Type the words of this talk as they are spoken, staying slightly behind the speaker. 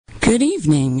Good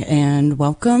evening and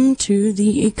welcome to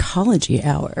the Ecology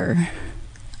Hour.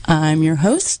 I'm your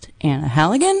host, Anna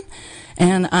Halligan,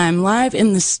 and I'm live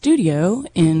in the studio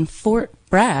in Fort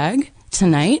Bragg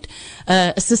tonight,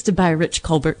 assisted by Rich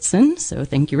Culbertson, so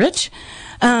thank you, Rich.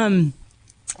 And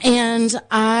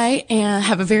I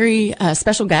have a very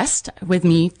special guest with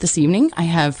me this evening. I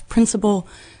have Principal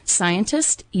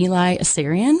Scientist Eli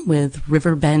Asarian with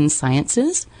Riverbend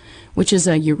Sciences, which is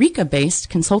a Eureka-based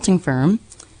consulting firm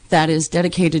that is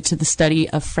dedicated to the study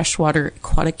of freshwater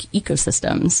aquatic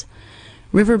ecosystems.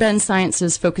 Riverbend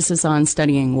Sciences focuses on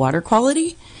studying water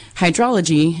quality,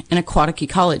 hydrology, and aquatic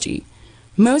ecology.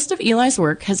 Most of Eli's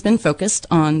work has been focused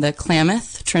on the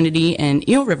Klamath, Trinity, and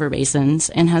Eel River basins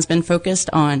and has been focused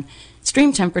on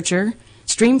stream temperature,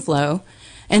 stream flow,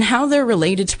 and how they're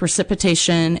related to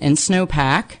precipitation and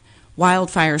snowpack,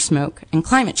 wildfire smoke, and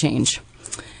climate change.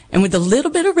 And with the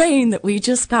little bit of rain that we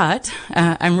just got,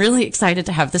 I'm really excited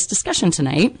to have this discussion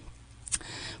tonight.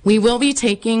 We will be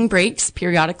taking breaks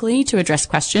periodically to address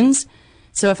questions.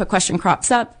 So if a question crops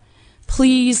up,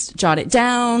 please jot it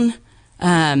down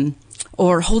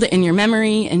or hold it in your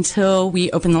memory until we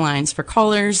open the lines for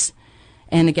callers.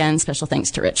 And again, special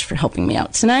thanks to Rich for helping me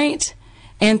out tonight.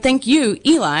 And thank you,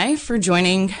 Eli, for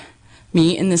joining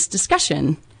me in this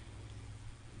discussion.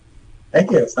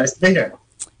 Thank you. It's nice to be here.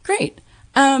 Great.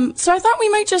 So I thought we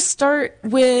might just start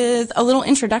with a little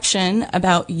introduction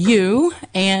about you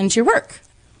and your work.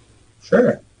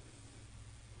 Sure.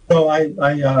 So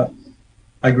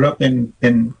I grew up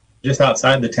in just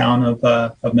outside the town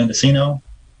of Mendocino,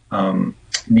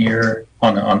 near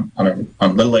on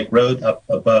Little Lake Road up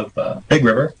above Big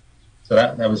River. So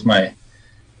that was my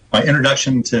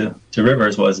introduction to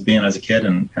rivers, was being as a kid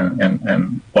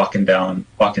and walking down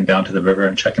to the river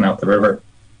and checking out the river.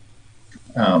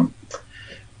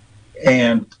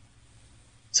 And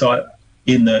so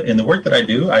in the work that I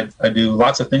do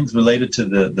lots of things related to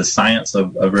the science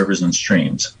of rivers and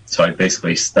streams. So I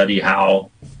basically study how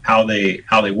they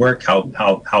work, how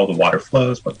the water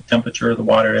flows, what the temperature of the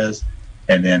water is,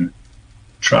 and then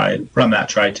try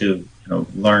to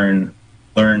learn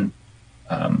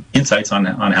insights on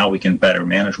how we can better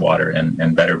manage water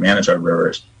and better manage our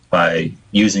rivers by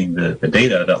using the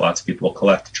data that lots of people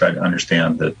collect to try to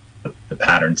understand the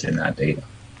patterns in that data.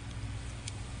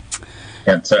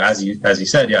 And so, as you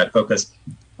said, I focus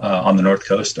on the north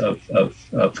coast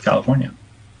of California.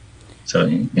 So,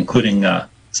 including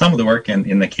some of the work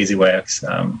in the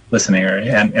KZYX listening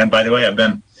area. And by the way, I've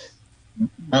been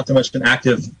not so much an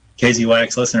active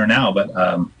KZYX listener now, but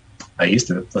I used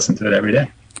to listen to it every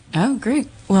day. Oh, great.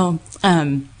 Well,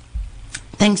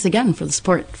 thanks again for the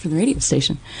support for the radio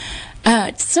station.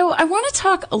 So, I want to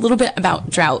talk a little bit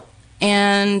about drought.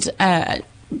 And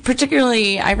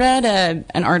particularly, I read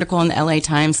an article in the LA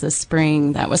Times this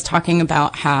spring that was talking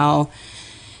about how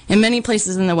in many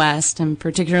places in the West, and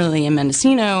particularly in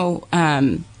Mendocino,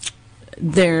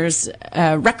 there's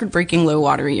record-breaking low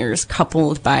water years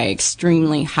coupled by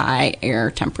extremely high air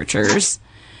temperatures.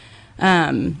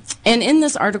 And in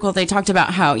this article, they talked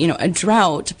about how, a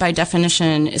drought, by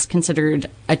definition, is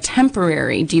considered a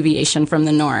temporary deviation from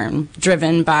the norm,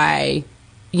 driven by,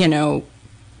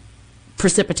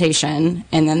 precipitation,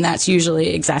 and then that's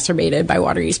usually exacerbated by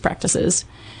water use practices.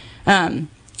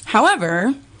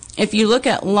 However, if you look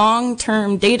at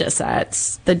long-term data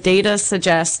sets, the data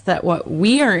suggests that what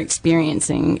we are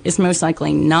experiencing is most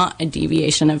likely not a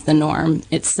deviation of the norm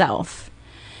itself.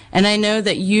 And I know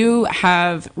that you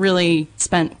have really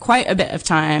spent quite a bit of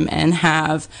time and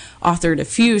have authored a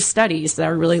few studies that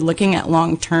are really looking at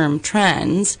long-term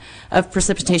trends of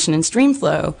precipitation and stream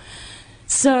flow.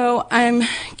 So I'm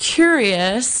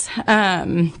curious,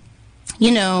 and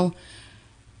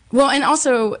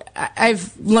also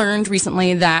I've learned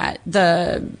recently that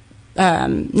the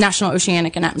National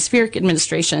Oceanic and Atmospheric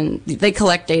Administration, they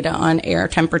collect data on air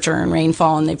temperature and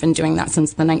rainfall, and they've been doing that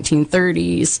since the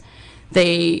 1930s.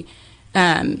 They,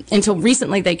 until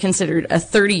recently, they considered a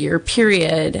 30-year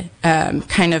period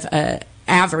kind of a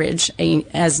average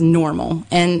as normal,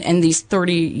 and these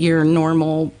 30-year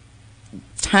normal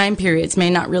time periods may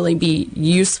not really be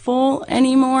useful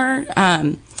anymore.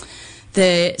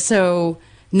 So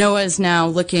NOAA is now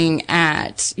looking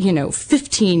at,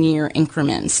 15-year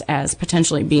increments as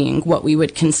potentially being what we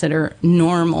would consider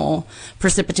normal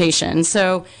precipitation.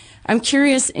 So I'm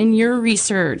curious, in your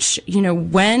research,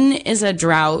 when is a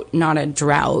drought not a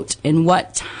drought, and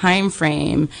what time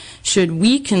frame should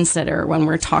we consider when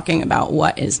we're talking about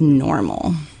what is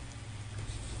normal?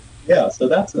 Yeah, so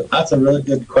that's a really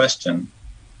good question.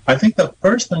 I think the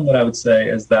first thing that I would say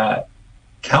is that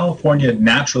California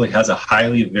naturally has a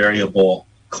highly variable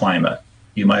climate.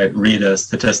 you might read a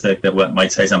statistic that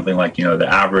might say something like, the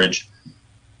average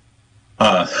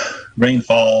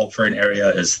rainfall for an area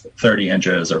is 30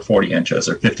 inches or 40 inches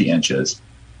or 50 inches.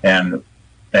 And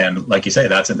like you say,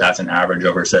 that's an average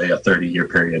over, say, a 30-year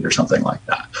period or something like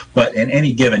that. But in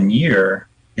any given year,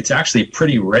 it's actually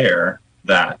pretty rare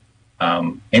that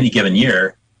any given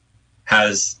year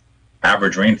has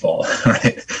average rainfall,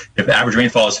 right? If the average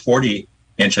rainfall is 40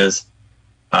 inches,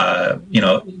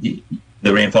 the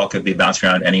rainfall could be bouncing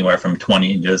around anywhere from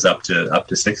 20 inches up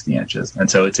to 60 inches. And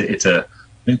so it's a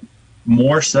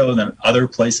more so than other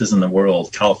places in the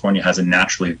world, California has a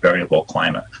naturally variable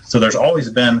climate. So there's always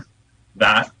been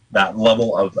that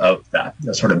level of that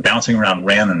sort of bouncing around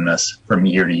randomness from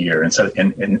year to year. And so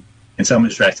in some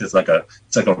respects, it's like a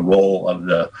roll of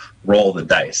the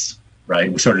dice,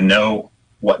 right? We sort of know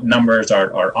what numbers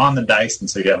are on the dice, and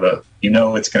so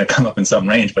it's going to come up in some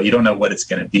range, but you don't know what it's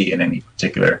going to be in any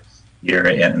particular year,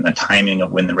 and the timing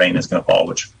of when the rain is going to fall,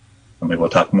 which maybe we'll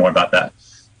talk more about that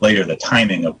later. The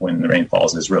timing of when the rain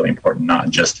falls is really important,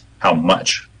 not just how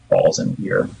much falls in a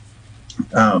year.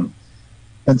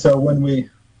 And so when we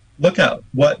look at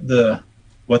what the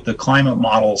climate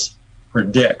models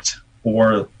predict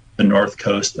for the north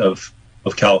coast of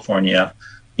California,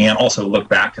 and also look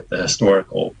back at the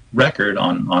historical record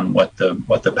on what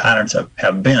the patterns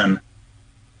have been,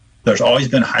 there's always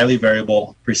been highly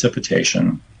variable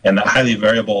precipitation, and that highly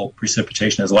variable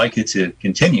precipitation is likely to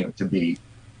continue to be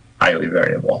highly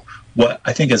variable. What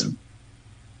I think is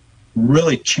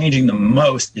really changing the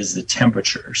most is the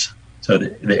temperatures. So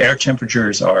the air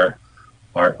temperatures are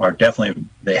definitely,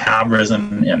 they have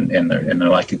risen, and they're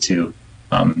likely to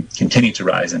continue to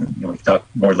rise, and we can talk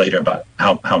more later about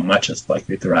how much it's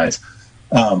likely to rise.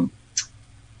 And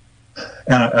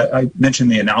I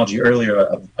mentioned the analogy earlier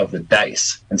of the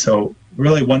dice, and so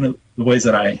really one of the ways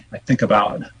that I think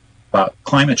about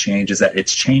climate change is that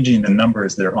it's changing the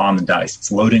numbers that are on the dice.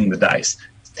 It's loading the dice.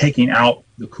 It's taking out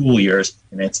the cool years,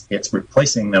 and it's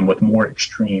replacing them with more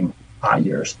extreme hot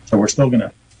years. So we're still going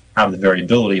to have the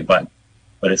variability, but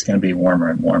it's going to be warmer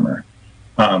and warmer.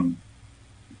 And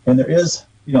there is,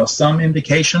 some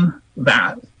indication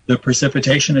that the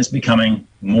precipitation is becoming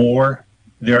more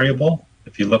variable.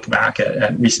 If you look back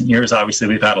at recent years, obviously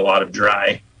we've had a lot of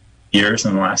dry years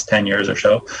in the last 10 years or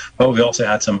so, but we've also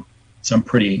had some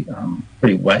pretty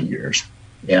wet years.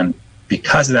 And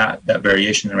because of that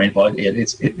variation in rainfall, it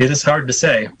is hard to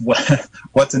say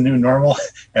what's a new normal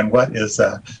and what is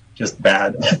just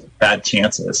bad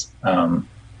chances. Some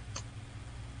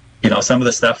of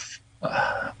the stuff,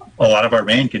 a lot of our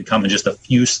rain could come in just a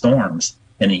few storms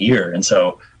in a year, and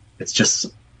so it's just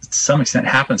to some extent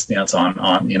happenstance on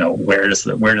how does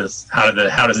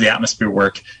the atmosphere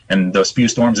work, and those few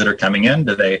storms that are coming in,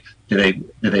 do they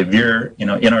veer in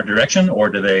our direction, or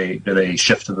do they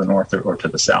shift to the north or to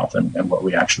the south, and what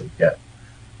we actually get.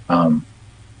 Well,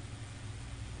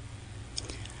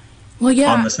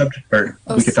 yeah. On the subject, or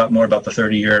we could talk more about the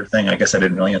 30-year thing. I guess I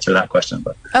didn't really answer that question,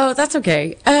 but that's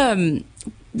okay.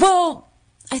 Well,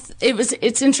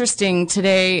 it's interesting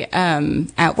today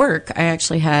at work. I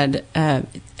actually had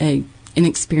an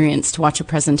experience to watch a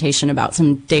presentation about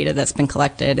some data that's been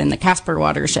collected in the Casper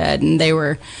watershed, and they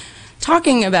were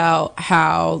talking about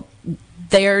how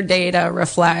their data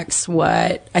reflects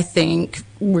what I think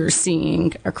we're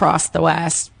seeing across the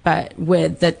West, but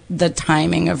with the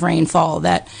timing of rainfall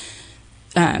that,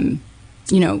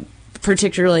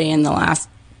 particularly in the last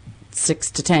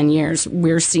 6 to 10 years,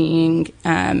 we're seeing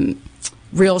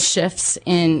real shifts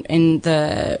in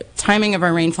the timing of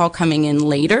our rainfall coming in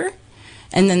later.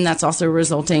 And then that's also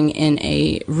resulting in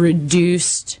a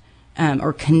reduced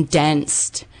or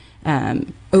condensed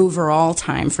overall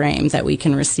time frame that we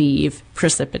can receive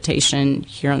precipitation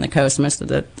here on the coast. Most of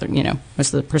the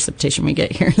precipitation we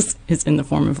get here is in the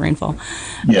form of rainfall.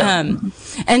 Yeah.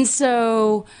 And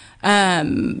so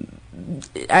I'm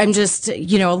just,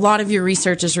 a lot of your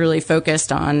research is really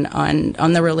focused on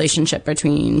the relationship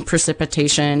between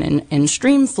precipitation and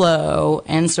stream flow.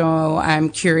 And so I'm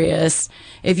curious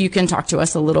if you can talk to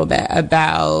us a little bit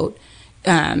about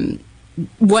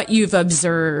what you've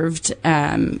observed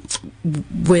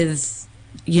with,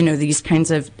 these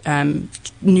kinds of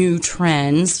new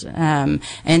trends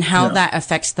and how that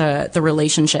affects the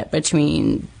relationship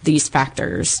between these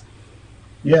factors.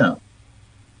 Yeah.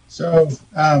 So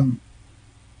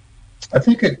I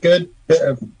think a good bit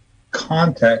of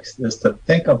context is to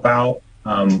think about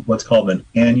what's called an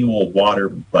annual water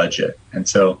budget. And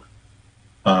so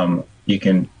you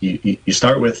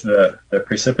start with the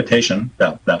precipitation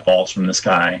that falls from the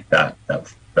sky, that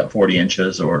 40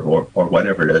 inches or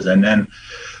whatever it is, and then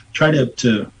try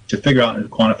to figure out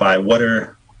and quantify what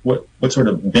are what sort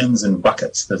of bins and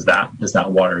buckets does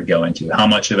that water go into? How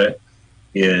much of it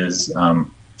is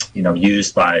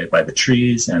used by the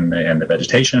trees and the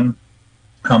vegetation?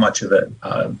 How much of it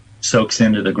soaks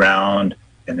into the ground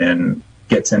and then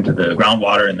gets into the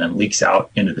groundwater and then leaks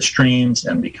out into the streams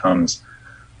and becomes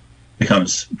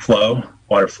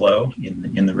water flow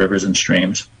in the rivers and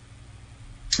streams?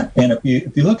 And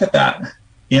if you look at that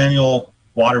annual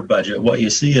water budget, what you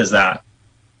see is that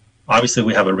obviously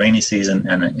we have a rainy season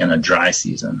and a dry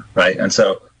season, right? And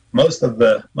so most of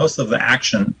the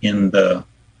action in the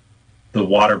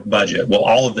water budget, well,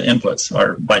 all of the inputs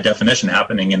are by definition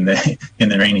happening in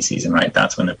the rainy season, right?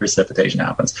 That's when the precipitation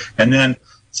happens. And then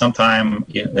sometime,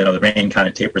 the rain kind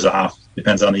of tapers off,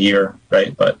 depends on the year,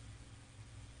 right? But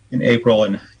in April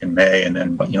and in May, and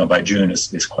then by June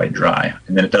is quite dry,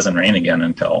 and then it doesn't rain again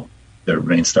until the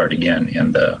rains start again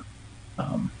in the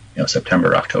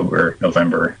September, October,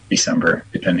 November, December,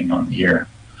 depending on the year.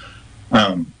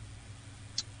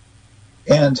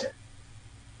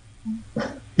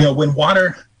 When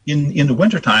water in the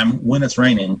wintertime, when it's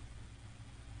raining,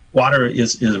 water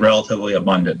is relatively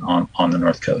abundant on the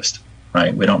North Coast,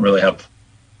 right? We don't really have,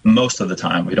 most of the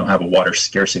time, we don't have a water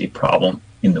scarcity problem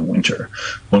in the winter.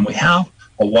 When we have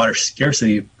a water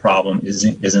scarcity problem is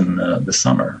in the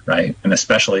summer, right? And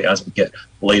especially as we get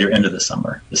later into the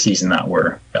summer, the season that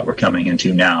we're coming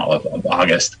into now of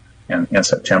August and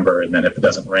September, and then if it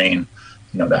doesn't rain,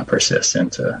 that persists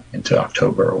into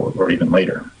October or even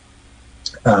later.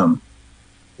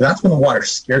 That's when the water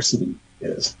scarcity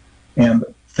is, and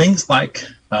things like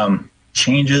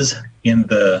changes in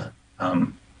the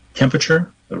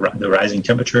temperature, the rising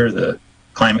temperature, the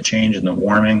climate change, and the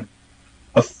warming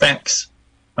affects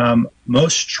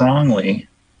most strongly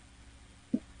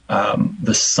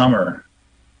the summer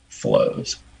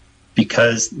flows,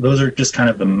 because those are just kind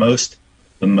of the most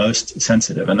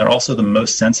sensitive, and they're also the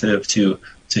most sensitive to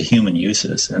human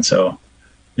uses. And so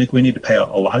I think we need to pay a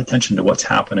lot of attention to what's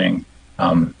happening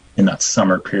in that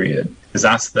summer period, because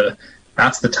that's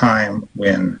the time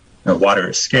when water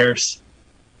is scarce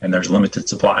and there's limited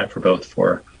supply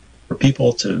for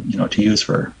people to use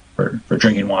for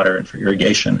drinking water and for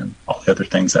irrigation and all the other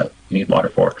things that you need water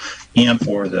for, and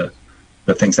for the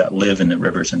things that live in the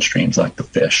rivers and streams like the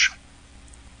fish.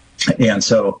 And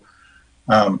so,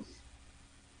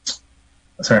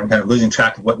 sorry, I'm kind of losing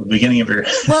track of what the beginning of your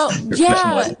question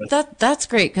was. That's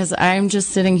great, because I'm just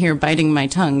sitting here biting my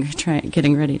tongue,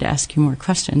 getting ready to ask you more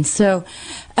questions. So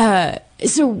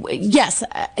yes,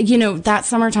 that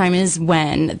summertime is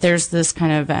when there's this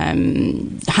kind of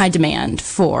high demand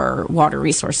for water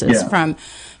resources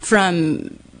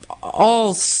from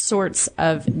all sorts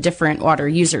of different water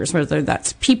users, whether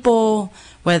that's people,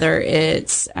 whether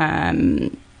it's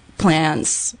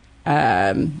plants,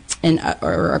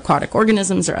 or aquatic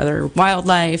organisms or other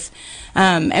wildlife.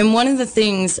 And one of the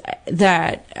things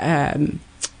that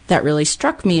really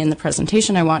struck me in the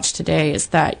presentation I watched today is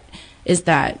that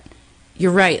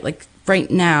you're right. Like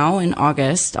right now in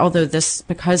August, although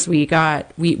because we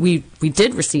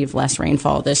did receive less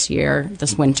rainfall this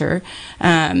winter,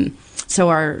 so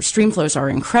our stream flows are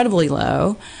incredibly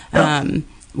low.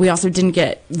 We also didn't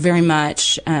get very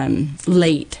much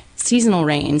late seasonal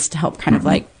rains to help kind of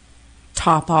like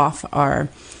top off our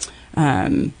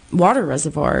water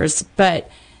reservoirs. But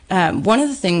one of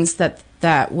the things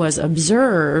that was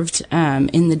observed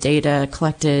in the data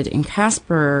collected in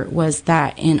Casper was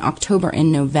that in October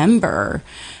and November,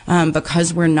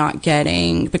 because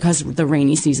the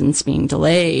rainy season's being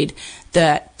delayed,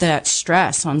 that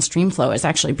stress on stream flow is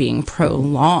actually being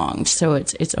prolonged. So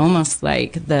it's almost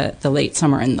like the late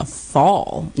summer and the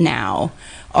fall now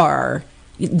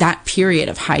that period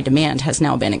of high demand has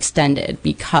now been extended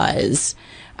because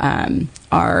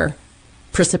our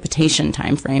precipitation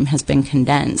time frame has been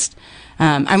condensed.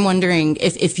 I'm wondering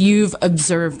if you've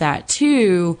observed that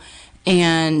too,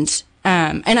 and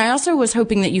I also was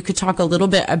hoping that you could talk a little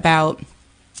bit about,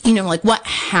 like what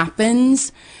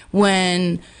happens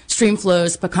when stream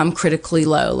flows become critically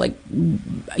low. Like,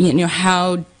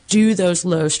 how do those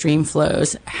low stream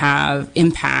flows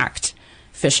impact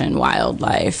fish and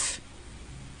wildlife?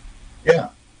 Yeah.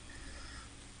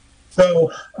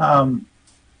 So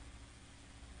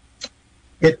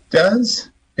it does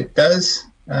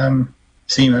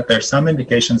seem that there's some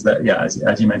indications that,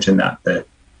 as you mentioned, that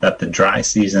the dry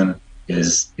season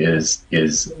is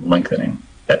lengthening.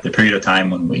 That the period of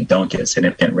time when we don't get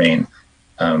significant rain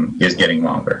is getting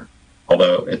longer.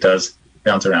 Although it does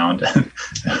bounce around.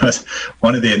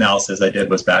 One of the analysis I did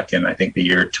was back in, I think, the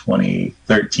year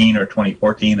 2013 or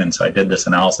 2014. And so I did this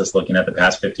analysis looking at the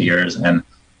past 50 years. And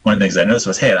one of the things I noticed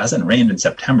was, hey, it hasn't rained in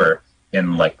September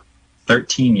in like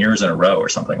 13 years in a row or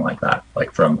something like that.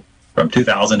 Like from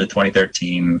 2000 to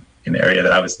 2013 in the area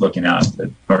that I was looking at,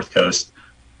 the North Coast,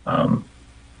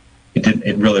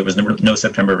 it really was no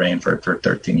September rain for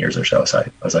 13 years or so. So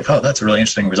I was like, oh, that's a really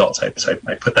interesting result. So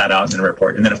I put that out in a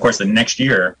report. And then, of course, the next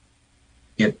year,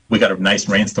 we got a nice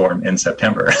rainstorm in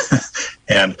September.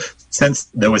 And since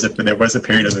there was a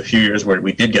period of a few years where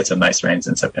we did get some nice rains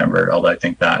in September, although I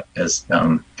think that has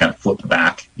kind of flipped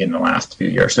back in the last few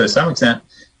years. So to some extent,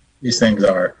 these things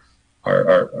are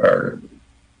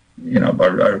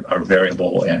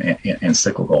variable and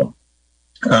cyclical.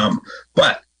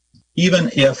 But even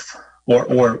if,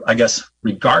 or I guess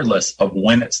regardless of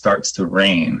when it starts to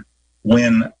rain,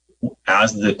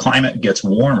 as the climate gets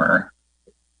warmer,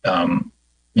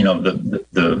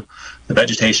 the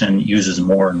vegetation uses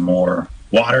more and more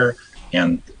water,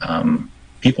 and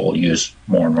people use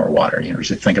more and more water. You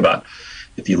should think about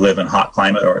if you live in a hot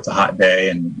climate or it's a hot day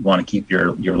and you want to keep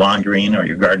your lawn green or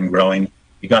your garden growing,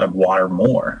 you got to water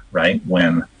more, right?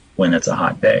 When it's a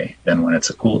hot day than when it's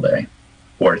a cool day,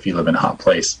 or if you live in a hot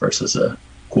place versus a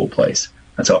cool place.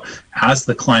 And so as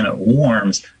the climate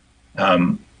warms,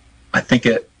 I think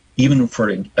even for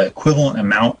an equivalent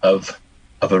amount of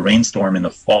a rainstorm in the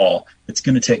fall, it's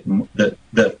going to take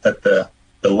the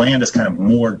land is kind of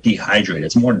more dehydrated.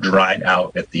 It's more dried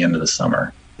out at the end of the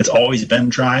summer. It's always been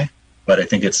dry, but I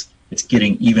think it's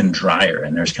getting even drier,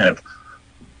 and there's kind of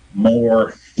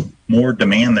more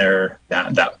demand there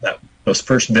that those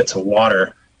first bits of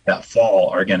water that fall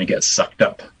are going to get sucked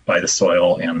up by the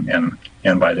soil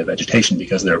and by the vegetation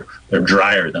because they're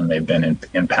drier than they've been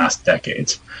in past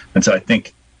decades. And so I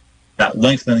think that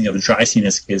lengthening of the dry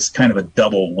season is kind of a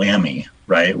double whammy,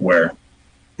 right? Where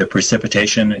the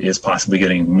precipitation is possibly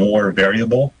getting more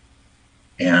variable,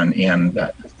 and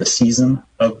the season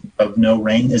of no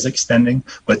rain is extending.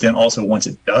 But then also once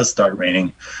it does start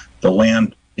raining, the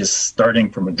land is starting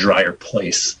from a drier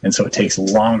place, and so it takes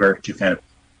longer to kind of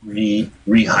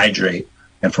rehydrate,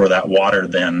 and for that water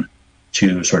then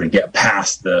to sort of get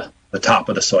past the top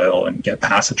of the soil and get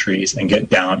past the trees and get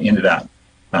down into that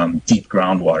deep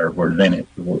groundwater, where then it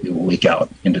will leak out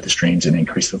into the streams and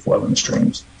increase the flow in the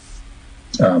streams.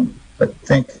 I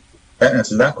think that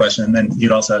answers that question. And then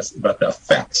you'd also ask about the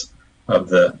effects of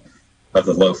the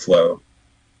low flow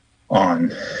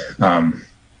on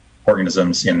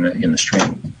organisms in the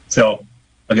stream. So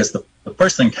I guess the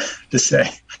first thing to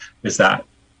say is that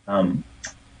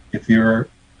if you're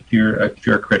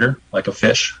a critter like a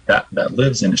fish that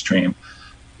lives in a stream,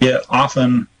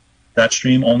 often that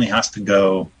stream only has to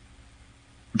go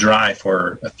dry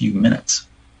for a few minutes,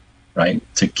 right,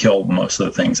 to kill most of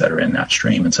the things that are in that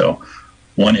stream. And so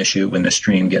one issue when the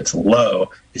stream gets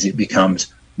low is it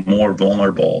becomes more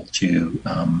vulnerable to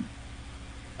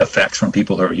effects from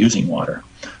people who are using water.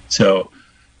 So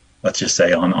let's just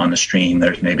say on the stream,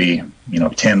 there's maybe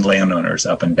 10 landowners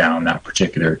up and down that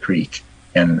particular creek.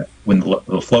 And when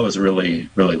the flow is really,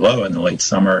 really low in the late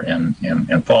summer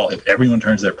and fall, if everyone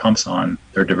turns their pumps on,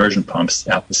 their diversion pumps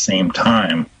at the same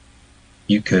time,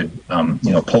 you could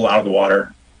pull out of the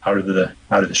water out of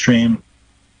the stream.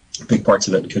 Big parts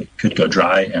of it could go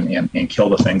dry and kill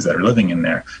the things that are living in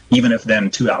there. Even if then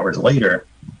 2 hours later,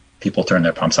 people turn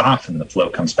their pumps off and the flow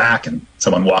comes back, and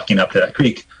someone walking up to that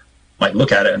creek might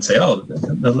look at it and say, "Oh,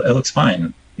 it looks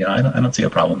fine. I don't see a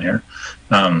problem here."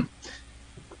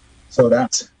 So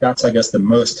that's I guess the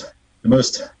most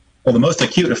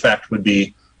acute effect would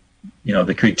be,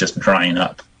 the creek just drying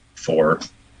up for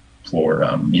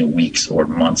weeks or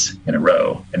months in a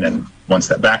row, and then one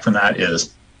step back from that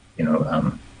is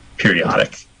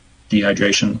periodic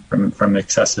dehydration from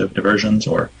excessive diversions,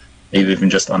 or maybe even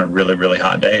just on a really, really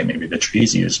hot day, maybe the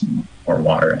trees use more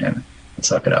water and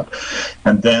suck it up.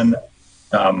 And then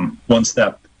one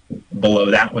step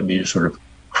below that would be just sort of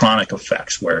chronic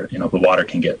effects where the water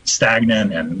can get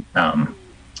stagnant, and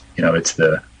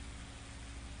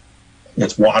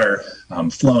it's water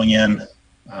flowing in,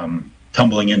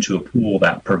 tumbling into a pool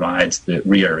that provides the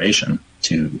reaeration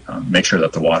to make sure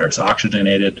that the water is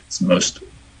oxygenated. It's most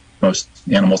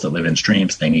animals that live in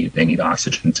streams, they need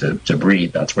oxygen to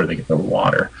breathe. That's where they get the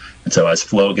water. And so as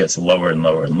flow gets lower and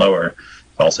lower and lower, it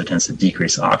also tends to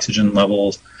decrease oxygen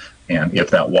levels. And if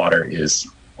that water is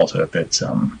also, if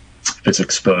it's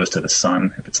exposed to the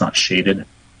sun, if it's not shaded,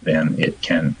 then it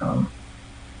can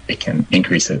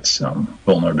increase its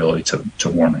vulnerability to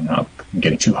warming up and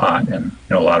getting too hot. And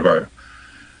a lot of our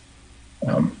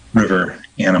river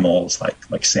animals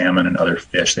like salmon and other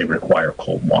fish, they require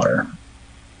cold water.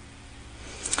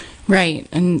 Right,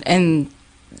 and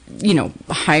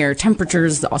higher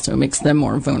temperatures also makes them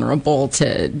more vulnerable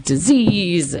to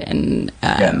disease and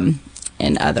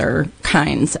other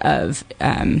kinds of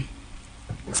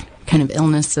kind of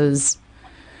illnesses.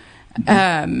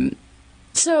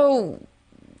 So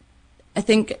I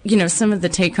think, some of the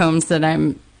take homes that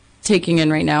I'm taking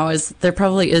in right now is there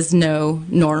probably is no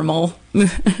normal,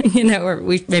 or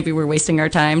maybe we're wasting our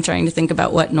time trying to think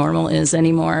about what normal is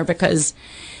anymore, because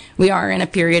we are in a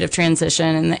period of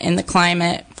transition, and the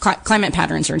climate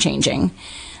patterns are changing.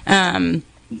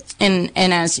 And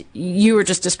as you were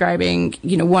just describing,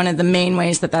 one of the main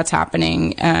ways that that's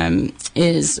happening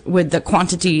is with the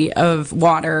quantity of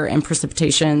water and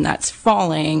precipitation that's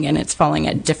falling, and it's falling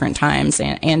at different times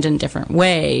and in different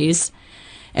ways.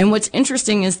 And what's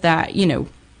interesting is that,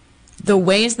 the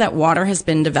ways that water has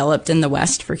been developed in the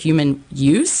West for human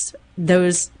use,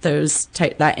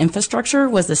 that infrastructure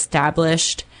was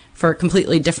established for a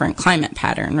completely different climate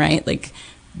pattern, right? Like,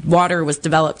 water was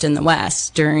developed in the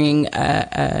West during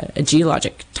a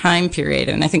geologic time period.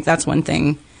 And I think that's one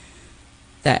thing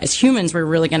that as humans, we're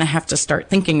really going to have to start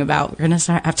thinking about. We're going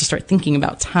to have to start thinking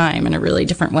about time in a really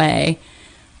different way.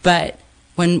 But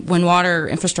when water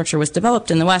infrastructure was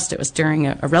developed in the West, it was during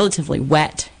a relatively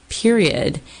wet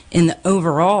period in the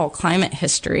overall climate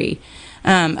history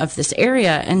of this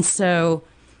area. And so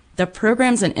the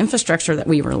programs and infrastructure that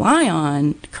we rely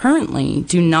on currently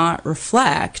do not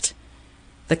reflect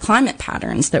the climate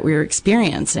patterns that we're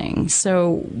experiencing.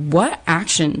 So what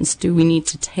actions do we need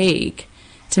to take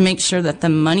to make sure that the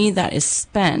money that is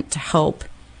spent to help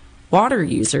water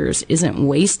users isn't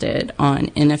wasted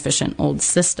on inefficient old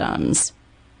systems?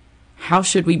 How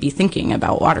should we be thinking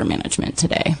about water management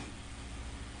today?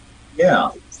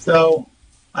 Yeah, so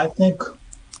I think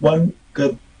one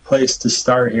good place to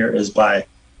start here is by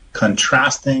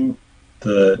contrasting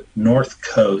the North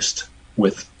Coast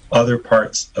with other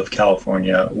parts of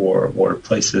California or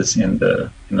places in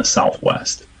the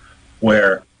Southwest,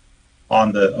 where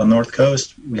on the North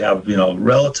Coast we have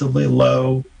relatively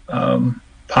low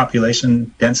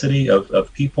population density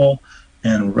of people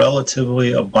and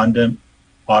relatively abundant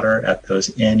water at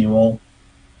those annual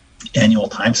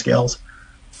timescales.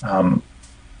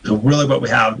 So really, what we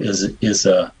have is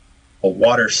a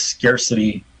water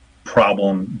scarcity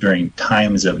problem during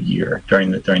times of year,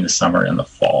 during the summer and the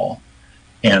fall.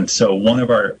 And so one of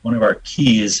our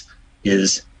keys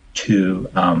is to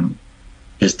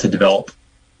develop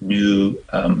new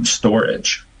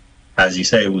storage. As you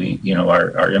say,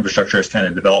 our infrastructure is kind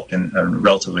of developed in a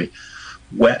relatively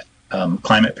wet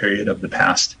climate period of the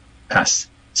past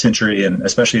century, and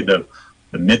especially the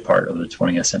mid part of the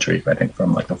 20th century. I think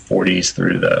from like the 40s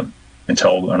through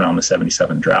until around the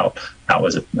 77 drought, that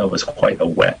was quite a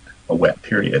wet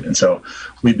period. And so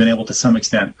we've been able to some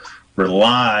extent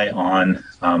rely on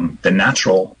the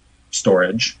natural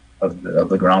storage of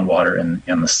the groundwater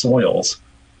and the soils,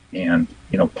 and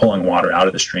pulling water out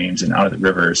of the streams and out of the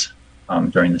rivers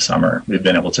during the summer. We've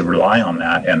been able to rely on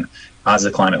that, and as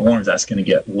the climate warms, that's going to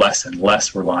get less and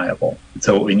less reliable. And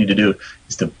so what we need to do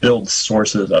is to build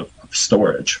sources of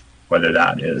storage, whether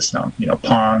that is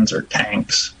ponds or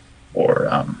tanks or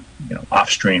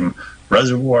offstream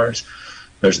reservoirs.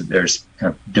 There's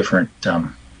kind of different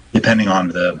depending on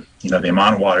the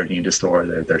amount of water you need to store.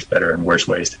 There's better and worse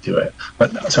ways to do it.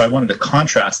 But so I wanted to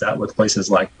contrast that with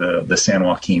places like the San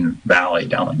Joaquin Valley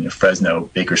down in the Fresno,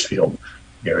 Bakersfield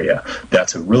area.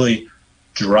 That's a really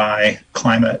dry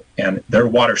climate, and they're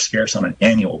water scarce on an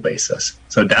annual basis.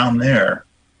 So down there,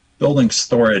 building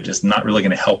storage is not really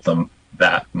going to help them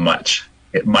that much.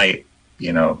 It might,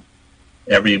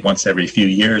 every few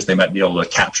years, they might be able to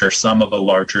capture some of a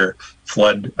larger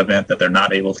flood event that they're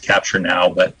not able to capture now.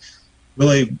 But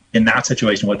really, in that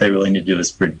situation, what they really need to do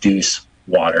is reduce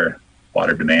water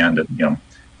demand, and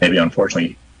maybe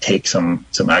unfortunately take some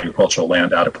agricultural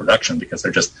land out of production because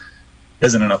there just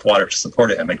isn't enough water to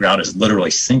support it, and the ground is literally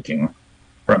sinking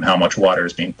from how much water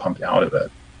is being pumped out of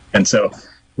it. And so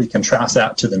we contrast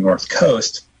that to the North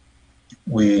Coast.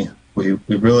 We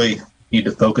really need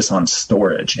to focus on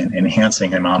storage and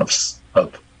enhancing the amount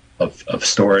of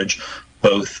storage,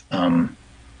 both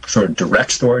sort of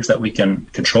direct storage that we can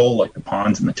control, like the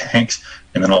ponds and the tanks,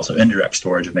 and then also indirect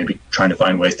storage of maybe trying to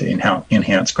find ways to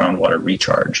enhance groundwater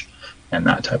recharge and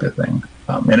that type of thing.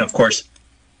 And of course,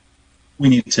 we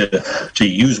need to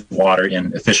use water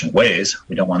in efficient ways.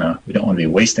 We don't want to be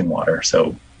wasting water.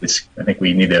 So I think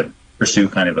we need to pursue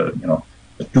kind of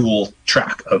a dual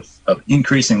track of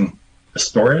increasing the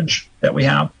storage that we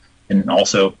have, and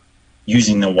also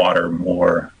using the water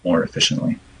more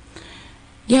efficiently.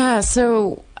 Yeah.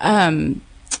 So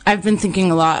I've been thinking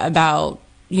a lot about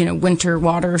winter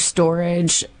water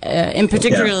storage, and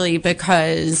particularly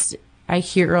because I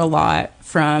hear a lot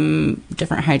from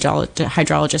different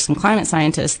hydrologists and climate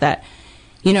scientists that,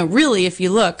 really, if you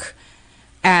look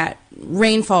at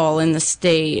rainfall in the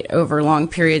state over long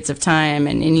periods of time,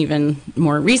 and even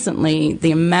more recently,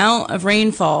 the amount of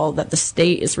rainfall that the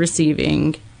state is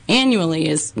receiving annually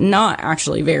is not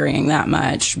actually varying that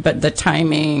much, but the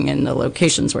timing and the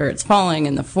locations where it's falling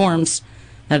and the forms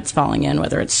that it's falling in,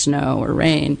 whether it's snow or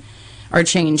rain, are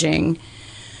changing.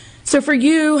 So for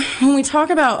you, when we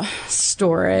talk about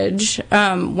storage,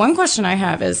 one question I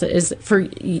have is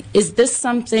this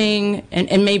something,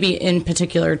 and maybe in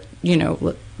particular,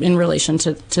 in relation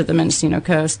to the Mendocino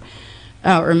coast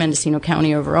or Mendocino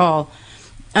County overall,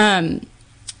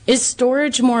 is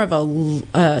storage more of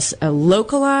a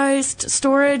localized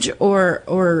storage, or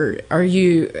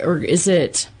is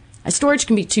it? Storage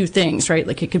can be two things, right?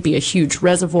 Like it could be a huge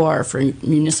reservoir for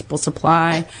municipal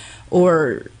supply,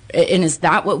 and is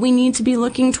that what we need to be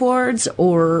looking towards,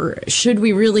 or should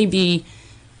we really be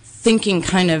thinking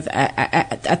kind of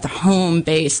at the home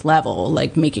base level,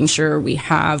 like making sure we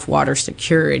have water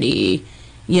security,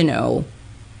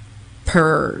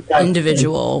 per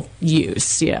individual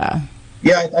use? Yeah.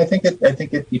 Yeah, I think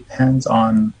it depends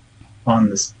on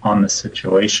the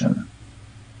situation,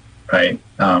 right?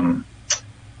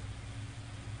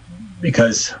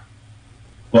 Because,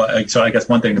 so I guess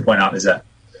one thing to point out is that,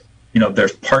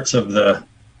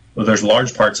 there's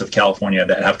large parts of California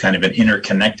that have kind of an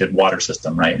interconnected water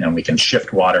system, right? And we can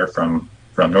shift water from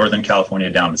Northern California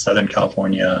down to Southern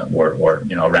California or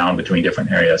around between different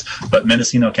areas. But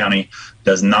Mendocino County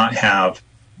does not have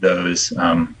those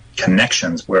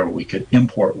connections where we could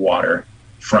import water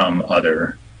from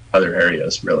other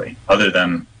areas, really, other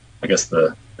than, I guess,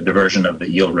 the diversion of the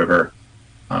Eel River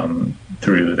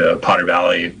through the Potter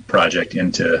Valley project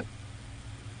into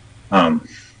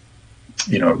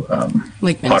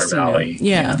Lake Potter Valley,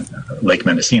 Lake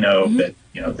Mendocino, that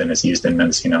then is used in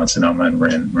Mendocino and Sonoma and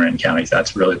Marin counties.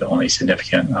 That's really the only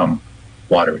significant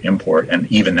water import,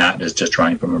 and even that is just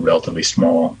drawing from a relatively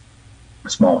small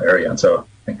area. And so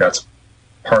I think that's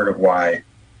part of why,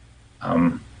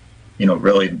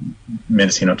 really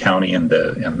Mendocino County and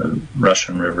the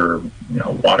Russian River,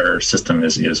 water system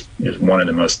is one of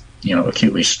the most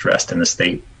acutely stressed in the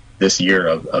state this year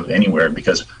of anywhere,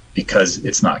 because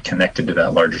it's not connected to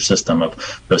that larger system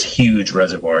of those huge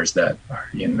reservoirs that are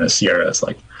in the Sierras,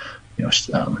 like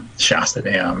Shasta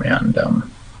Dam and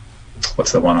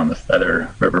what's the one on the Feather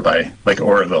River by Lake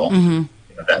Oroville,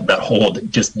 that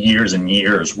hold just years and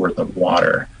years worth of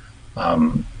water.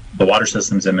 The water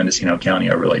systems in Mendocino County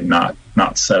are really not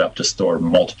set up to store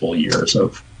multiple years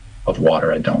of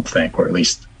water, I don't think, or at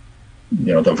least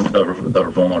they're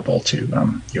vulnerable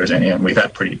to years, and we've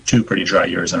had two pretty dry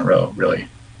years in a row, really.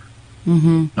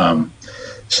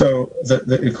 So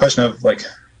the question of like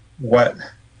what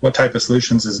type of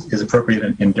solutions is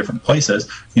appropriate in different places,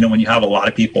 when you have a lot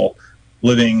of people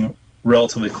living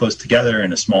relatively close together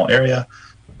in a small area,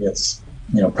 it's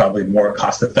probably more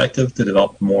cost effective to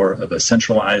develop more of a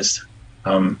centralized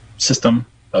system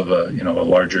of a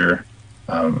larger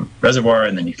reservoir,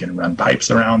 and then you can run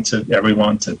pipes around to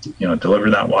everyone to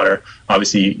deliver that water.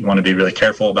 Obviously, you want to be really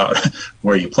careful about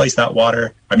where you place that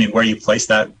water. Where you place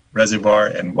that reservoir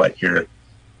and what you're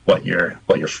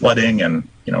flooding, and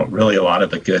really a lot of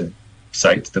the good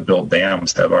sites to build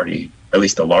dams have already, at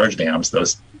least the large dams,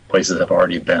 those places have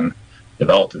already been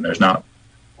developed, and there's not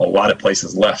a lot of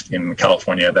places left in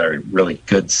California that are really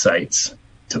good sites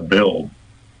to build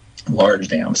large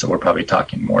dams. So we're probably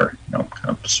talking more, kind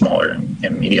of smaller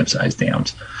and medium-sized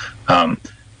dams. And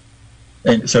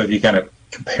so if you kind of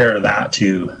compare that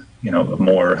to,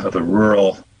 more of a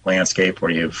rural landscape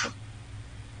where you've,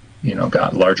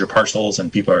 got larger parcels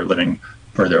and people are living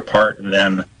further apart,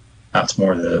 then that's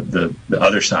more the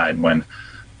other side, when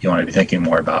you want to be thinking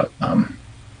more about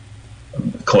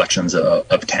collections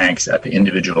of tanks at the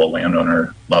individual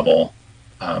landowner level,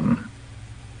 and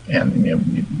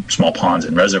small ponds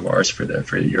and reservoirs for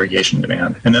the irrigation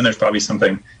demand. And then there's probably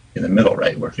something in the middle,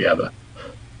 right, where if you have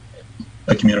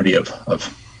a community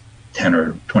of 10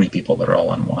 or 20 people that are all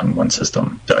on one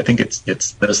system. So I think it's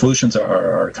the solutions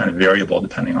are kind of variable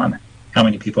depending on how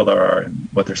many people there are and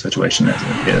what their situation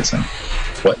is and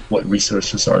what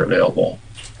resources are available.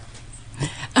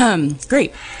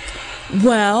 Great.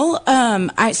 Well,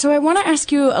 I want to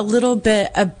ask you a little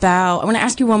bit about, I want to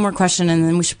ask you one more question, and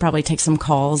then we should probably take some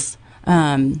calls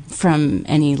from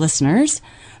any listeners.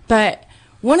 But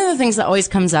one of the things that always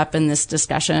comes up in this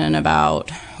discussion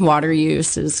about water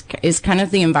use is kind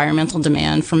of the environmental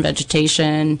demand from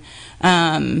vegetation.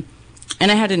 And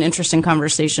I had an interesting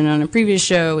conversation on a previous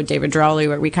show with David Drawley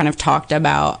where we kind of talked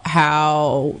about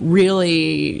how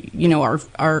really,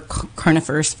 our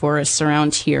coniferous forests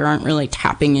around here aren't really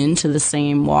tapping into the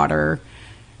same water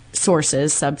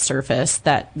sources subsurface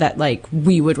that like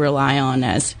we would rely on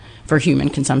as for human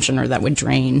consumption, or that would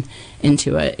drain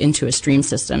into a stream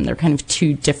system. They're kind of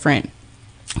two different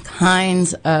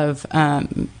kinds of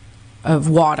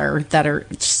water that are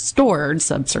stored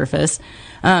subsurface.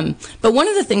 But one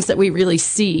of the things that we really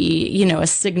see, a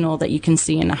signal that you can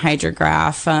see in a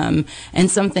hydrograph,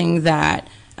 and something that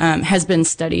has been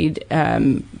studied,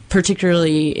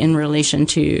 particularly in relation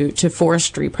to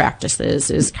forestry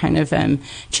practices, is kind of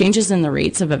changes in the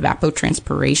rates of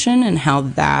evapotranspiration and how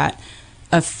that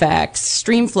affects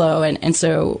stream flow. And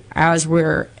so as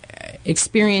we're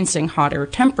experiencing hotter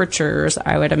temperatures,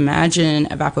 I would imagine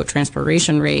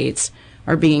evapotranspiration rates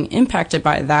are being impacted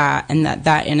by that, and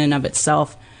that in and of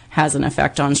itself has an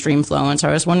effect on stream flow. And so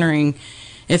I was wondering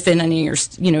if in any,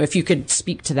 if you could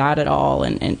speak to that at all,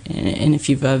 and if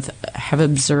you've have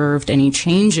observed any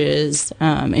changes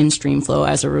in stream flow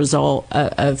as a result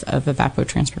of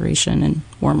evapotranspiration and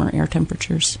warmer air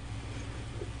temperatures.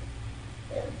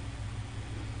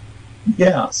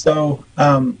 Yeah, so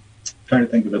trying to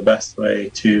think of the best way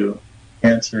to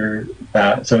answer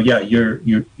that. So yeah,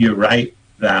 you're right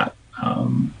that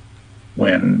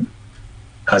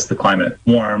as the climate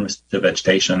warms, the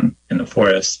vegetation in the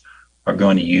forests are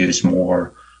going to use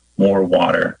more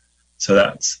water. So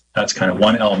that's kind of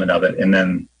one element of it. And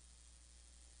then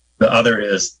the other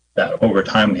is that over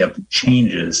time we have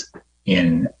changes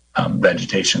in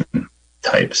vegetation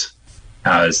types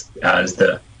as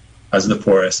the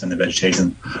forest and the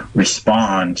vegetation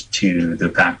respond to the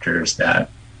factors that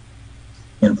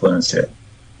influence it.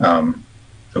 So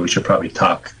we should probably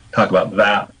talk about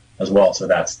that as well. So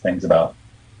that's things about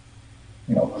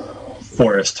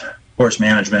forest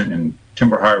management and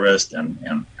timber harvest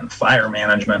and fire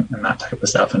management and that type of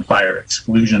stuff, and fire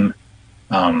exclusion.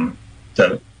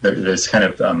 So there's kind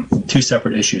of two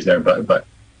separate issues there, but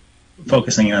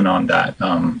focusing in on that,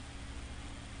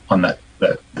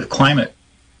 the climate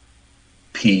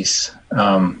piece.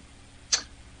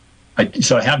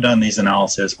 So I have done these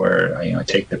analyses where I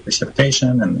take the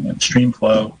precipitation and stream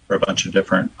flow for a bunch of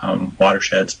different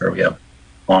watersheds where we have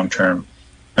long-term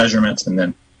measurements, and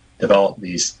then develop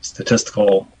these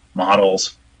statistical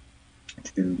models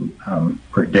to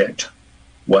predict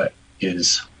what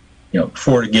is,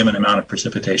 for a given amount of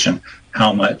precipitation,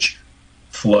 how much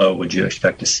flow would you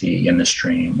expect to see in the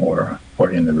stream or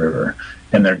in the river.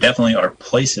 And there definitely are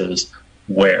places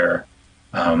where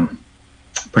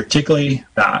particularly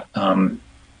that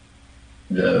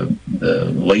the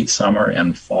late summer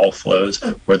and fall flows,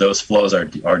 where those flows are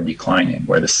declining,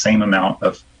 where the same amount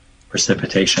of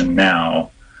precipitation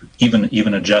now,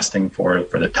 even adjusting for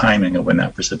the timing of when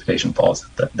that precipitation falls,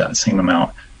 that same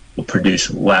amount will produce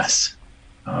less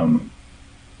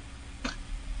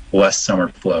summer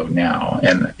flow now.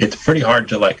 And it's pretty hard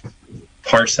to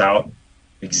parse out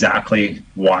exactly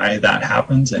why that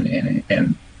happens,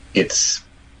 and it's,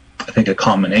 I think, a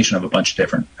combination of a bunch of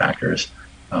different factors.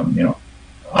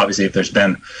 Obviously, if there's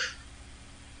been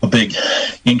a big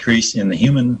increase in the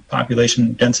human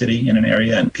population density in an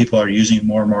area and people are using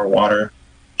more and more water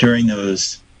during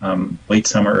those late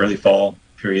summer, early fall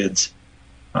periods,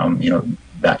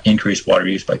 that increased water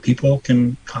use by people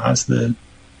can cause the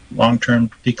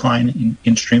long-term decline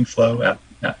in stream flow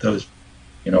at those,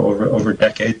 over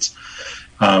decades.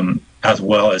 As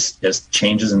well as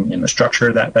changes in the structure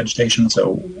of that vegetation.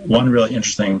 So one really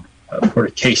interesting sort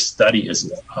of case study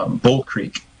is Bull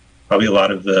Creek. Probably a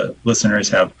lot of the listeners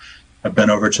have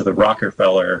been over to the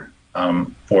Rockefeller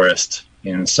forest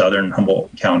in southern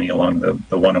Humboldt County along the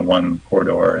 101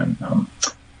 corridor, and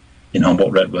in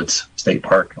Humboldt Redwoods State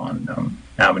Park on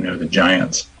Avenue of the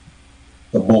Giants.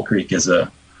 The Bull Creek is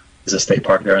a state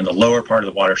park there, and the lower part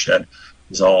of the watershed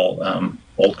is all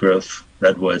old growth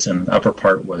redwoods, and the upper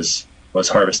part was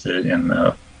harvested in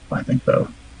the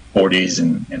 40s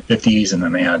and 50s, and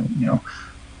then they had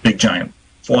big giant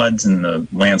floods, and the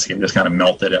landscape just kind of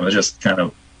melted. It was just kind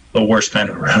of the worst kind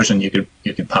of erosion you could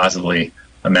possibly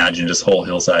imagine, just whole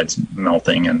hillsides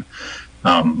melting, and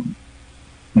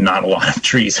not a lot of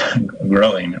trees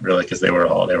growing really, because they were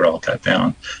all cut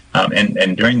down.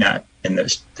 And during that, in the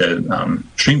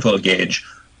stream flow gauge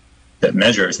that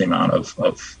measures the amount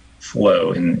of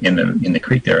flow in the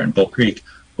creek there in Bull Creek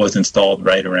was installed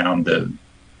right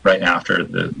after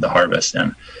the harvest,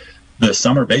 and the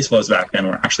summer base flows back then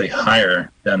were actually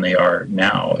higher than they are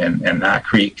now, and that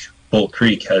creek, Bull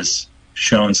Creek, has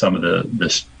shown some of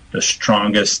the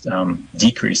strongest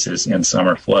decreases in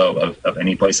summer flow of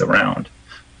any place around,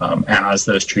 as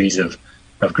those trees have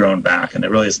grown back. And there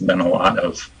really hasn't been a lot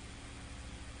of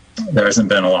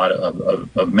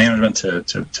management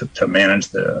to manage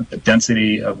the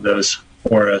density of those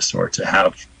forests, or to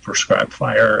have prescribed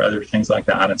fire, other things like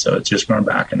that. And so it's just grown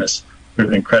back in this sort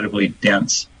of incredibly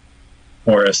dense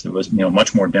forest. It was,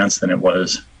 much more dense than it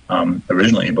was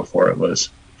originally before it was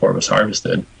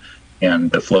harvested.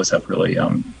 And the flows have really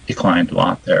declined a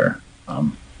lot there.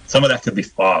 Some of that could be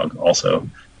fog also.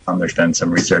 There's been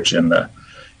some research in the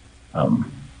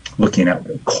looking at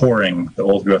coring the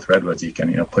old growth redwoods. You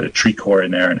can put a tree core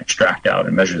in there and extract out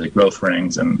and measure the growth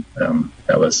rings. And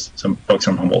that was some folks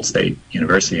from Humboldt State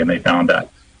University, and they found that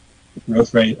the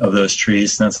growth rate of those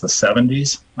trees since the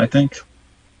 70s, I think,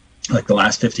 like the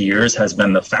last 50 years, has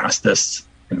been the fastest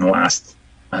in the last,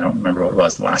 I don't remember what it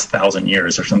was, the last 1,000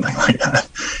 years or something like that.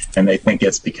 And they think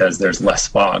it's because there's less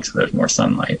fog, so there's more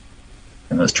sunlight.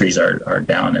 And those trees are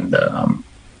down in the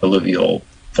alluvial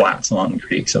flats along the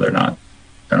creek, so they're not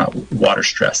water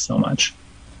stressed so much.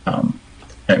 And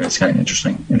it's kind of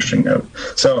interesting note.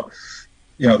 So,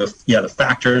 the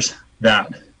factors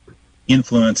that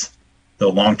influence the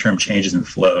long-term changes in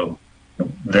flow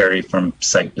vary from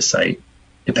site to site,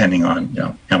 depending on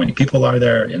how many people are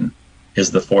there, and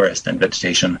is the forest and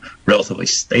vegetation relatively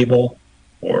stable,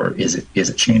 or is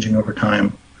it changing over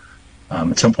time?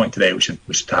 At some point today, we should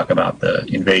talk about the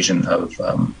invasion of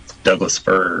Douglas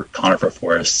fir conifer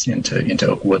forests into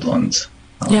oak woodlands.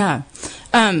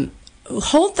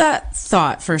 Hold that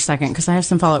thought for a second, because I have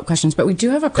some follow-up questions, but we do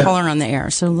have a caller on the air.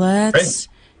 So let's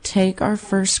take our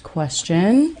first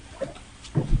question.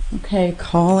 Okay,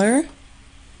 caller.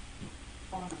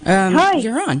 Hi.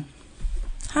 You're on.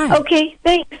 Hi. Okay,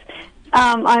 thanks.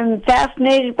 I'm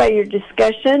fascinated by your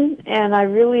discussion, and I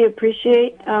really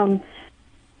appreciate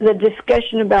the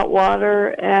discussion about water.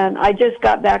 And I just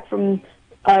got back from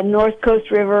North Coast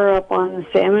River up on the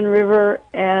Salmon River,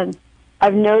 and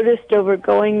I've noticed over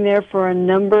going there for a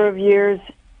number of years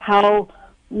how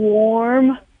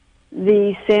warm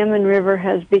the Salmon River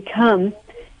has become.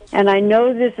 And I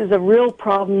know this is a real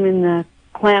problem in the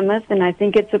Klamath, and I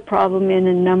think it's a problem in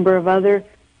a number of other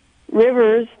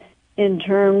rivers in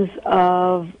terms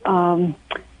of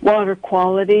water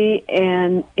quality,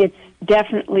 and it's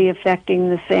definitely affecting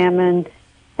the salmon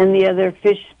and the other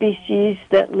fish species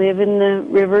that live in the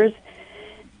rivers.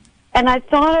 And I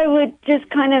thought I would just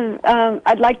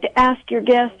I'd like to ask your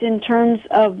guest in terms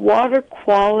of water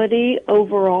quality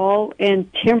overall and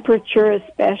temperature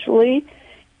especially,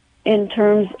 in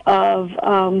terms of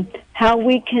how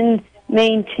we can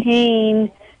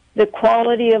maintain the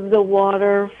quality of the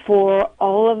water for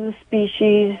all of the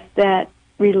species that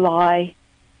rely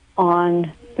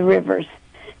on the rivers.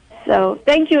 So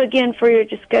thank you again for your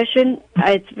discussion.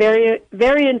 It's very,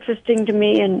 very interesting to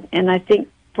me, and I think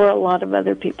for a lot of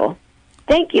other people.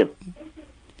 Thank you.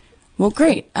 Well,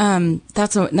 great.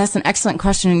 That's an excellent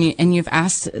question, and you've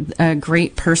asked a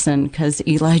great person, because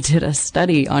Eli did a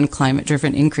study on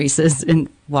climate-driven increases in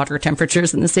water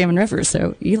temperatures in the Salmon River.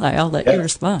 So, Eli, I'll let you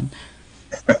respond.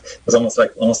 It was almost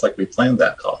like we planned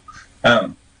that call,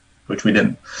 which we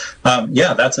didn't.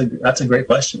 That's a great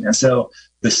question. And so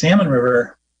the Salmon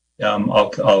River,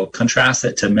 I'll contrast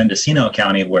it to Mendocino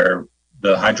County, where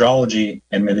the hydrology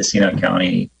in Mendocino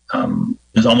County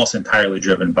is almost entirely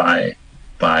driven by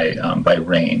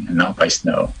rain and not by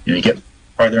snow. You get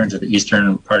farther into the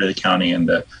eastern part of the county and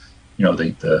the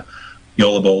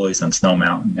Yola-Boles and Snow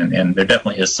Mountain, and there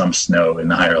definitely is some snow in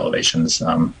the higher elevations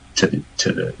in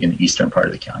the eastern part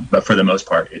of the county. But for the most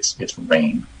part, it's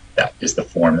rain that is the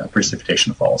form that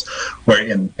precipitation falls. Where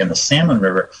in the Salmon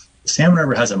River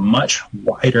has a much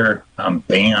wider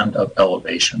band of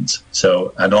elevations.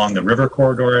 So along the river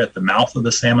corridor at the mouth of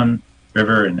the Salmon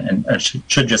River, and I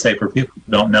should just say for people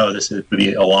who don't know, this would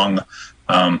be along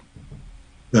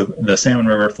the Salmon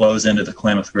River flows into the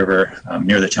Klamath River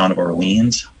near the town of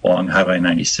Orleans along Highway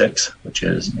 96, which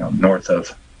is north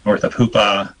of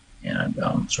Hoopa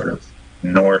and sort of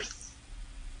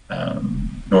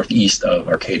northeast of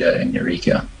Arcata and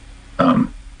Eureka.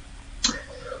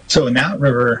 So in that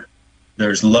river,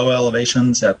 there's low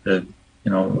elevations at the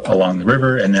along the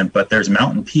river, but there's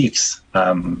mountain peaks.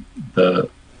 The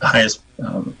highest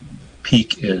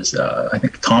peak is I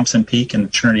think Thompson Peak in the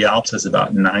Trinity Alps is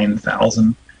about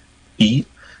 9,000 feet,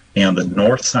 and the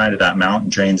north side of that mountain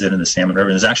drains into the Salmon River.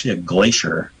 There's actually a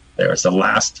glacier there. It's the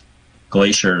last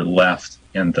glacier left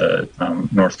in the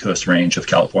North Coast Range of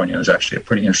California. There's actually a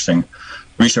pretty interesting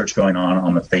research going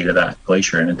on the fate of that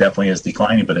glacier, and it definitely is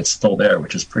declining, but it's still there,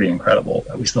 which is pretty incredible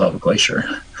that we still have a glacier.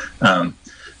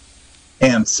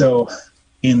 And so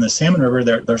in the Salmon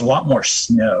River, there's a lot more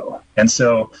snow. And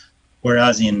so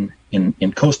whereas in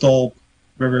coastal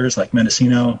rivers like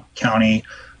Mendocino County,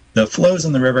 the flows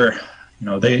in the river,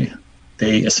 they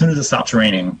as soon as it stops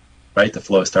raining, right, the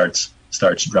flow starts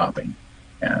dropping.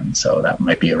 And so that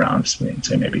might be around,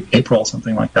 say maybe April,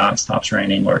 something like that. It stops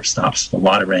raining, or it stops a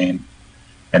lot of rain.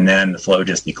 And then the flow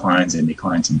just declines and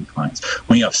declines and declines.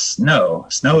 When you have snow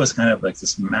is kind of like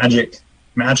this magic,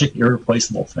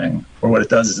 irreplaceable thing, where what it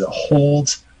does is it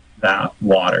holds that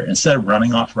water. Instead of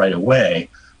running off right away,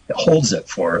 it holds it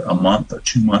for a month or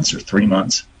 2 months or 3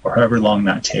 months, or however long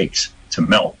that takes to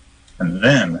melt. And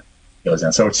then it goes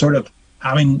in. So it's sort of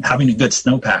having a good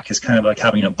snowpack is kind of like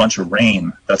having a bunch of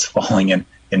rain that's falling in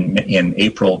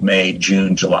April, May,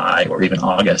 June, July, or even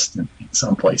August in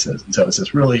some places. And so it's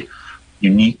this really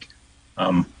unique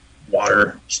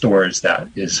water storage that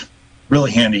is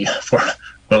really handy for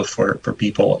both for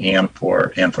people and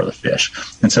for the fish.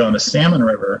 And so in the Salmon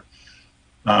River,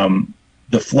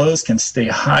 the flows can stay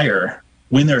higher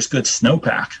when there's good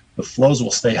snowpack. The flows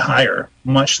will stay higher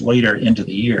much later into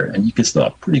the year, and you can still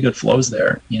have pretty good flows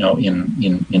there,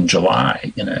 in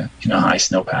July in a high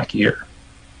snowpack year.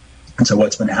 And so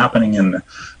what's been happening in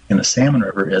the Salmon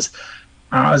River is,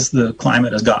 as the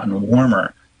climate has gotten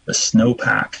warmer, the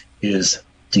snowpack is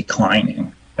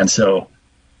declining. And so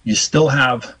you still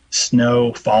have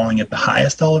snow falling at the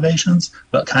highest elevations,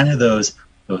 but kind of those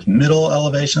middle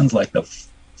elevations, like the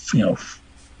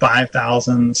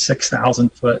 5,000, 6,000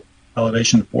 foot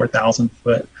elevation, 4,000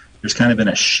 foot, there's kind of been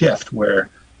a shift where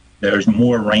there's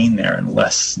more rain there and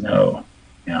less snow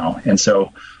now. And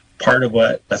so part of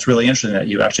what that's really interesting, that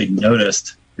you actually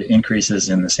noticed the increases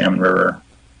in the Salmon River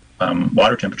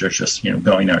water temperatures just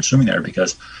going there and swimming there,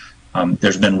 because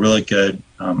there's been really good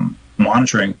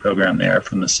monitoring program there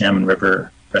from the Salmon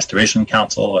River Restoration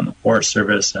Council and the Forest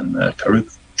Service and the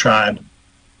Karuk tribe,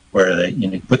 where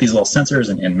they put these little sensors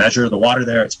and measure the water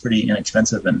there. It's pretty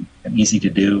inexpensive and easy to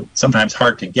do. Sometimes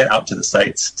hard to get out to the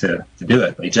sites to do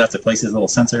it, but you just have to place these little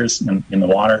sensors in the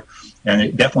water, and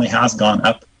it definitely has gone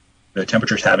up. The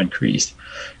temperatures have increased,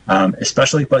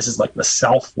 especially places like the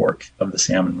South Fork of the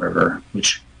Salmon River,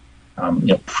 which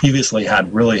previously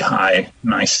had really high,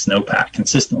 nice snowpack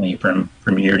consistently from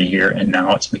year to year, and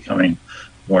now it's becoming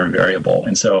more variable.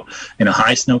 And so in a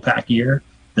high snowpack year,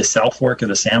 the South Fork of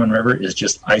the Salmon River is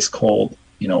just ice cold,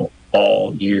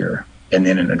 all year. And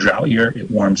then in a drought year, it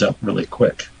warms up really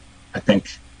quick. I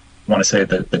want to say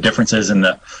that the differences in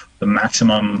the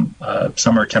maximum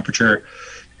summer temperature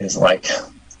is like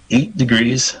 8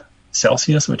 degrees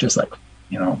Celsius, which is like,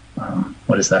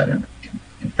 what is that in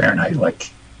Fahrenheit? Like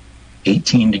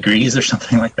 18 degrees or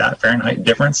something like that Fahrenheit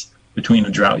difference between a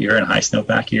drought year and a high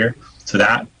snowpack year. So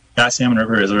that Salmon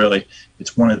River is really,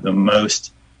 it's one of the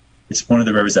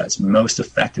rivers that's most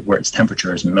affected, where its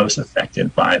temperature is most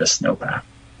affected by the snowpack.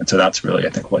 And so that's really,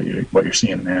 I think, what you're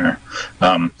seeing there.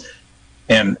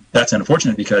 And that's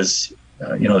unfortunate because,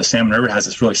 the Salmon River has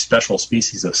this really special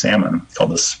species of salmon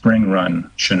called the spring run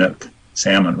Chinook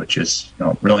salmon, which is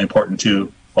really important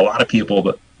to a lot of people,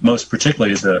 but most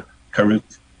particularly is the Karuk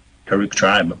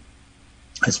tribe.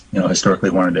 It's historically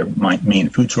one of their main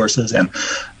food sources, and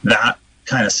that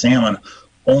kind of salmon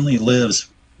only lives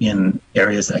in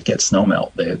areas that get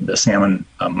snowmelt. The salmon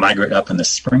migrate up in the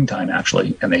springtime,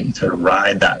 actually, and they sort of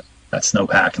ride that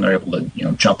snowpack, and they're able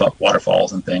to jump up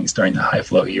waterfalls and things during the high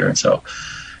flow year. And so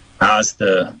as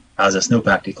the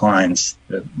snowpack declines,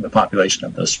 the population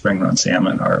of those spring run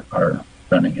salmon are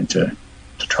running into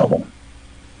trouble.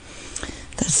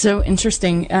 That's so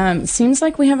interesting. Seems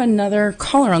like we have another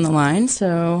caller on the line,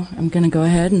 so I'm going to go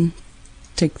ahead and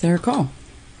take their call.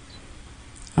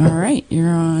 All right, you're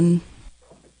on.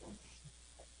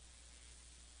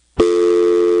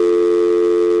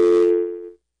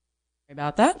 Sorry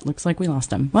about that. Looks like we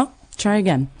lost him. Well, try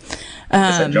again.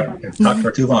 Talked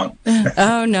for too long.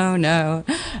 Oh, no.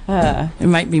 It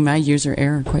might be my user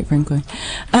error, quite frankly.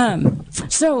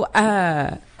 So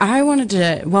I wanted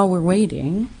to, while we're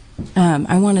waiting,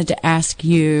 I wanted to ask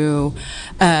you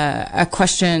a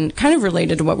question kind of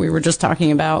related to what we were just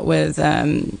talking about with,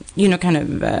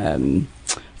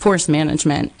 forest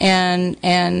management,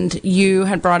 and you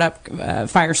had brought up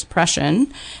fire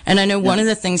suppression, and I know one of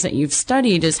the things that you've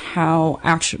studied is how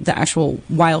the actual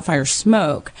wildfire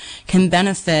smoke can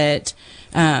benefit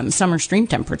summer stream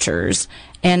temperatures.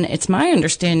 And it's my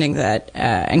understanding that,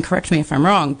 and correct me if I'm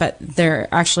wrong, but there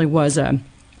actually was a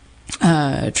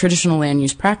traditional land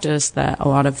use practice that a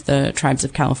lot of the tribes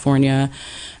of California,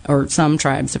 or some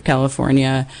tribes of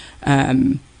California,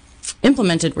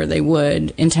 implemented, where they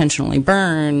would intentionally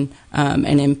burn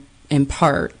and in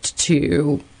part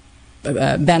to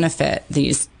benefit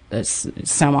these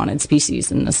salmonid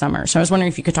species in the summer. So I was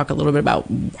wondering if you could talk a little bit about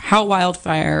how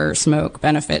wildfire smoke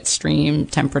benefits stream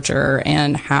temperature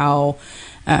and how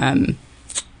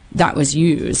that was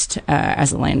used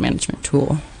as a land management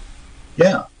tool.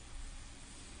 Yeah.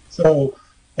 So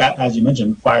as you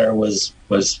mentioned, fire was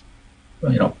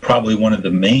probably one of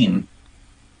the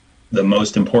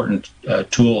most important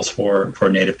tools for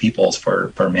Native peoples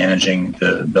for managing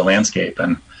the landscape.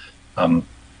 And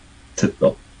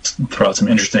to throw out some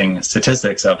interesting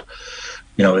statistics of,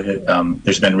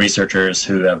 there's been researchers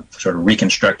who have sort of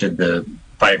reconstructed the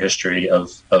fire history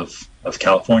of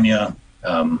California,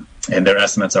 and their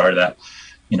estimates are that,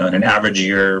 in an average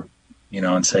year,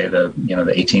 and say the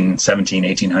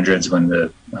 1800s when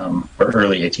or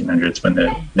early 1800s when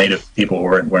the Native people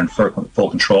were in full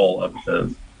control of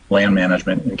the land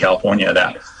management in California,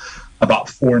 that about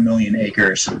 4 million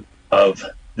acres of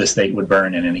the state would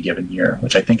burn in any given year,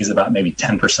 which I think is about maybe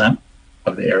 10%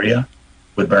 of the area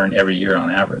would burn every year on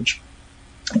average.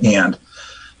 And,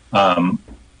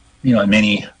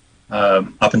 many,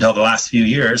 up until the last few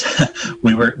years,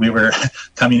 we were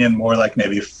coming in more like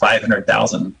maybe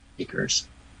 500,000 acres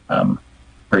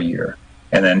per year.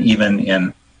 And then even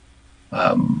in,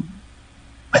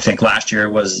 I think last year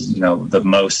was, the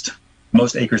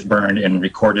most acres burned in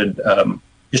recorded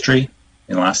history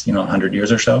in the last 100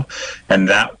 years or so. And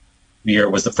that year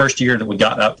was the first year that we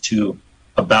got up to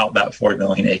about that 4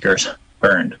 million acres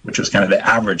burned, which was kind of the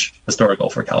average historical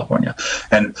for California.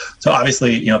 And so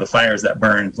obviously, the fires that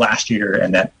burned last year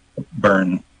and that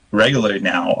burn regularly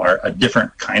now are a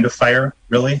different kind of fire,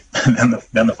 really, than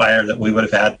the fire that we would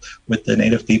have had with the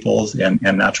Native peoples and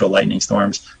natural lightning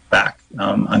storms back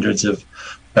hundreds of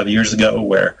years ago,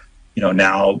 where,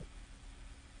 now,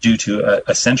 due to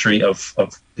a century of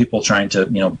people trying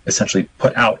to, essentially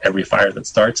put out every fire that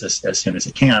starts as soon as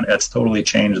it can, it's totally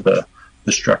changed the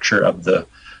structure of the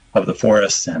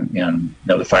forests, and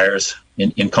the fires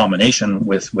in combination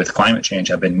with climate change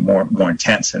have been more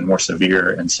intense and more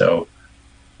severe. And so,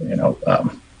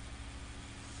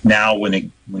 now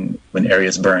when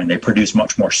areas burn, they produce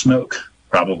much more smoke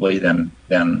probably than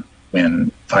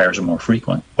when fires are more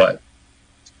frequent. But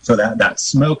so that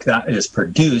smoke that is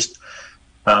produced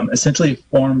essentially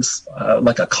forms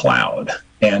like a cloud,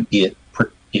 and it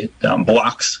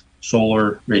blocks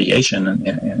solar radiation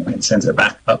and sends it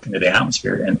back up into the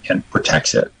atmosphere and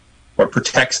protects it, or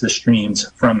protects the streams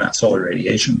from that solar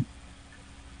radiation.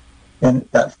 And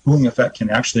that cooling effect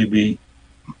can actually be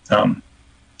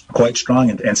quite strong.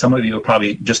 And some of you will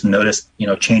probably just notice,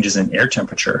 changes in air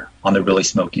temperature on the really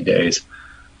smoky days.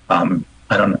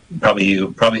 I don't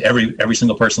know, probably every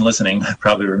single person listening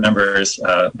probably remembers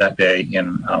that day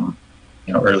in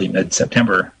early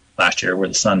mid-September last year, where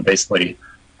the sun basically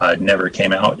never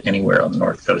came out anywhere on the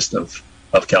north coast of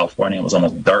California. It was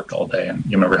almost dark all day, and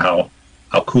you remember how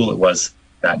cool it was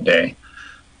that day.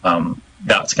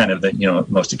 That's kind of the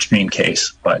most extreme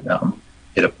case, but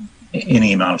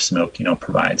any amount of smoke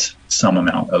provides some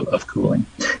amount of cooling.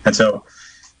 And so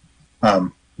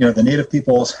the Native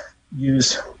peoples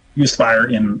use fire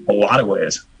in a lot of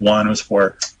ways. One was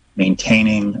for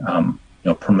maintaining,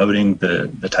 promoting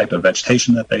the type of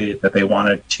vegetation that they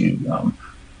wanted to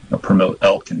promote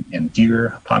elk and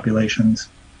deer populations,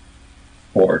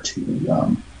 or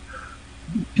to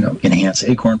enhance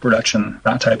acorn production,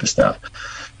 that type of stuff.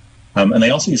 And they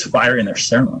also use fire in their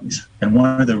ceremonies. And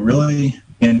one of the really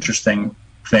interesting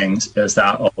things is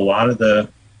that a lot of the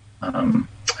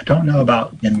I don't know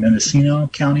about in Mendocino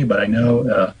County, but I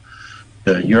know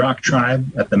the Yurok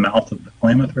tribe at the mouth of the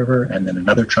Klamath River, and then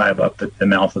another tribe up at the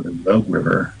mouth of the Rogue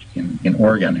River in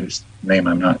Oregon, whose name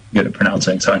I'm not good at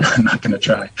pronouncing, so I'm not going to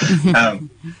try.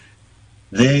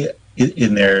 They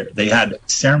had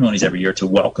ceremonies every year to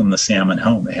welcome the salmon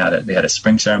home. They had a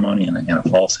spring ceremony and a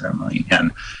fall ceremony,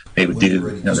 and they would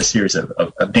do the series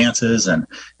of dances and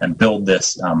build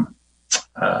this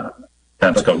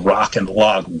kind of like a rock and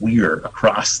log weir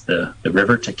across the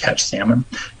river to catch salmon.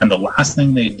 And the last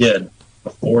thing they did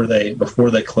before they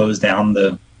closed down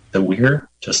the weir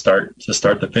to start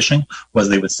the fishing was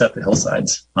they would set the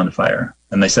hillsides on fire.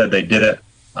 And they said they did it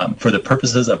for the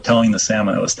purposes of telling the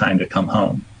salmon it was time to come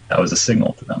home. That was a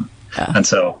signal to them. Yeah. And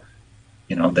so,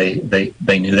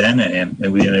 they knew then, and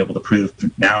we've been able to prove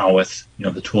now with,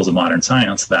 the tools of modern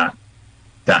science that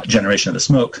generation of the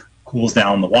smoke cools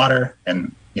down the water,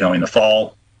 and, in the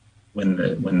fall, when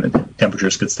the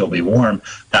temperatures could still be warm,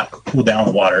 that could cool down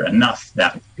the water enough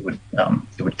that it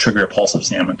would trigger a pulse of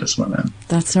salmon to swim in.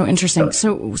 That's so interesting.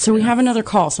 So we have another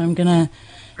call, so I'm gonna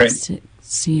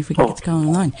see if we can get the call on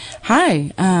the line.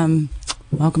 Hi,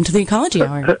 welcome to the Ecology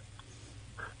Hour.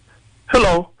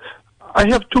 Hello, I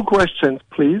have two questions,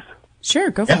 please. Sure,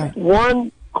 go for it.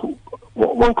 One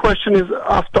question is,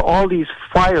 after all these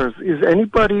fires, is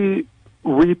anybody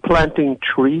replanting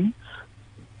trees?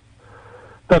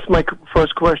 That's my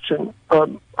first question. I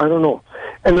don't know.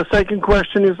 And the second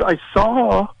question is, I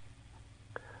saw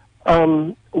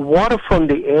water from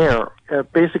the air.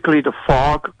 Basically, the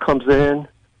fog comes in,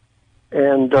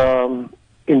 and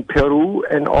in Peru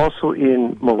and also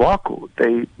in Morocco,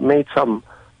 they made some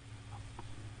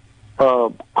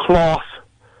cloth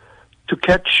to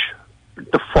catch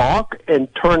the fog and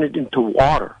turn it into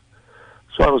water.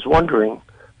 So I was wondering,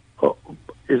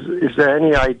 is there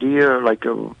any idea, like,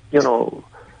 to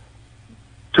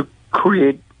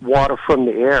create water from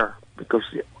the air? Because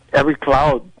every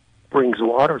cloud brings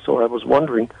water, so I was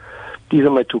wondering. These are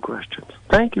my two questions.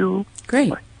 Thank you. Great.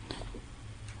 Bye.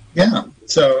 Yeah.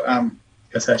 So,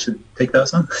 guess I should take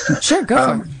those on. Sure,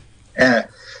 go for it.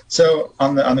 So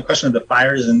on the question of the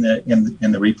fires in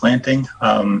the replanting,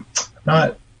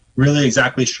 not really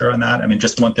exactly sure on that. I mean,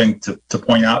 just one thing to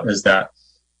point out is that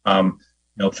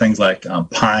things like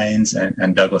pines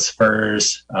and Douglas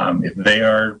firs,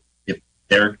 if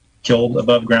they're killed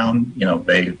above ground, they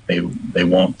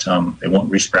won't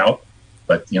resprout,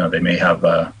 but they may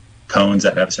have cones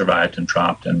that have survived and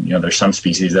dropped, and there's some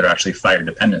species that are actually fire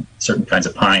dependent. Certain kinds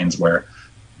of pines where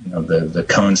the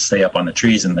cones stay up on the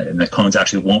trees, and the cones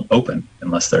actually won't open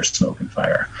unless there's smoke and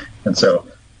fire. And so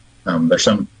there's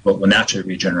some will naturally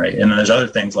regenerate. And then there's other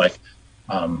things like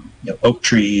oak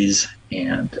trees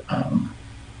and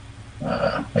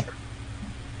like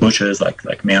bushes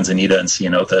like manzanita and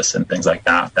ceanothus and things like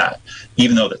that. That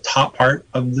even though the top part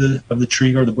of the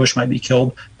tree or the bush might be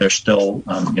killed, there's still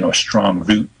a strong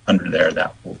root under there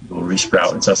that will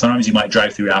resprout. And so sometimes you might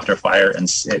drive through after fire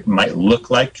and it might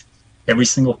look like every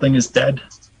single thing is dead,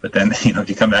 but then if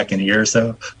you come back in a year or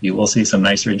so, you will see some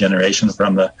nice regeneration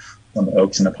from the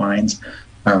oaks and the pines.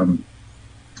 But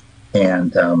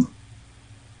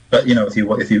if you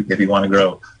want to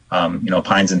grow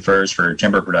pines and firs for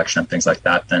timber production and things like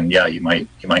that, then yeah, you might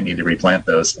need to replant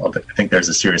those. I think there's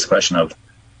a serious question of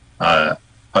are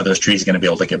those trees going to be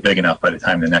able to get big enough by the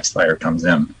time the next fire comes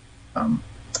in? But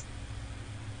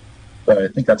I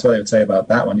think that's what I would say about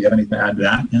that one. Do you have anything to add to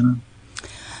that, Anna?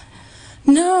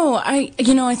 No, I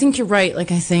think you're right.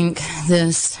 Like, I think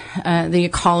this, the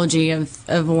ecology of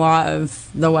a lot of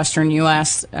the Western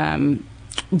U.S.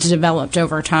 Developed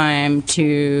over time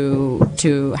to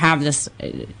have this,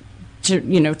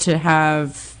 to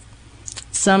have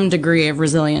some degree of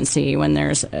resiliency when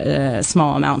there's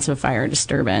small amounts of fire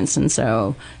disturbance, and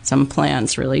so some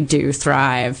plants really do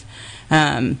thrive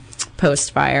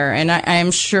post-fire. And I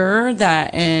am sure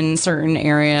that in certain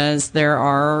areas there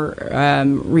are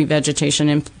revegetation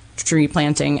and tree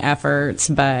planting efforts,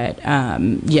 but a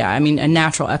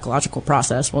natural ecological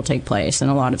process will take place,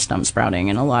 and a lot of stump sprouting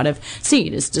and a lot of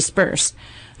seed is dispersed.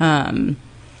 I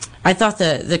thought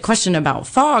the question about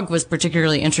fog was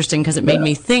particularly interesting because it made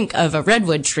me think of a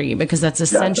redwood tree, because that's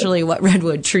essentially what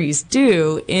redwood trees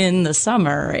do in the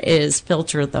summer is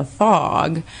filter the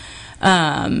fog.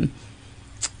 And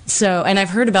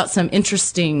I've heard about some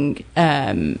interesting,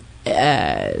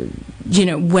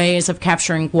 ways of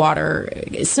capturing water.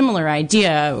 Similar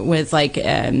idea with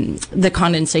the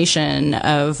condensation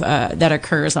of that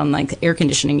occurs on air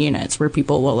conditioning units, where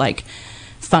people will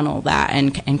funnel that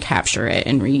and capture it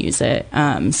and reuse it.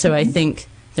 So I think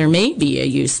there may be a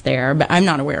use there, but I'm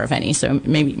not aware of any. So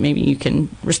maybe you can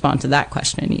respond to that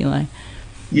question, Eli.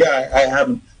 Yeah, I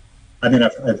haven't. I mean,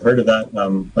 I've heard of that.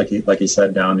 Like you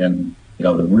said, down in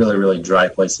the really, really dry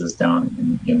places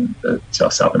down in the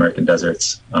South American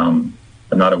deserts. I'm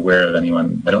not aware of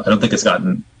anyone. I don't think it's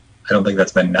gotten. I don't think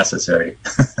that's been necessary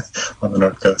on the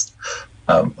North Coast.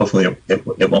 Hopefully,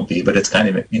 it won't be. But it's kind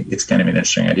of an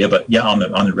interesting idea. But yeah, on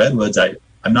the redwoods,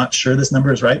 I'm not sure this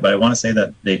number is right, but I want to say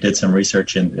that they did some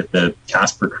research at the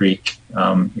Casper Creek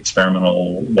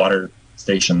experimental watershed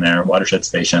station.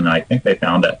 I think they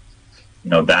found that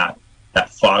that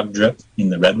fog drip in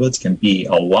the redwoods can be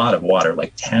a lot of water,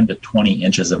 like 10 to 20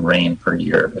 inches of rain per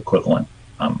year equivalent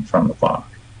from the fog.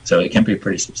 So it can be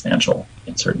pretty substantial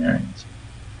in certain areas.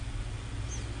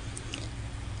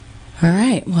 All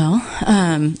right. Well,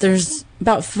 there's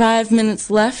about 5 minutes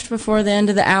left before the end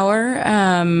of the hour.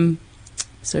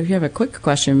 So if you have a quick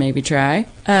question, maybe try.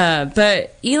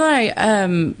 But Eli,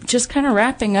 just kind of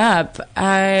wrapping up,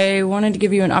 I wanted to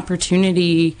give you an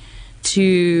opportunity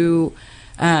to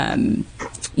kind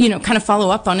of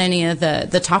follow up on any of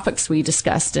the topics we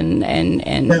discussed and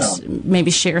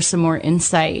maybe share some more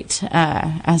insight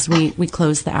as we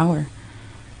close the hour.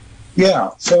 Yeah.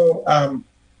 So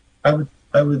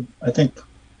I think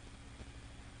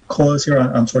close here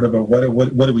on sort of a what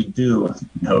do we do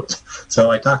note.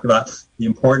 So I talked about the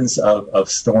importance of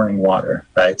storing water,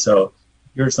 right? So if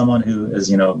you're someone who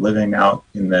is living out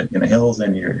in the hills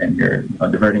and you're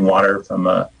diverting water from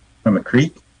a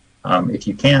creek. If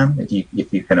you can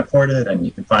afford it and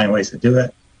you can find ways to do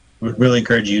it, would really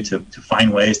encourage you to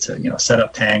find ways to set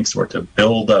up tanks or to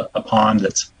build a pond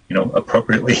that's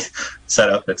appropriately set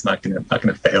up, that's not going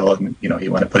to fail, and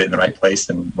you want to put it in the right place,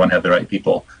 and you want to have the right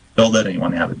people build it, and you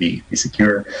want to have it be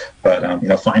secure. But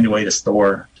find a way to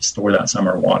store that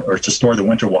summer water, or to store the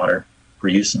winter water for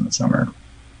use in the summer.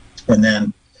 And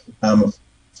then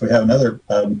if we have another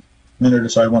minute or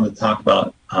so, I wanted to talk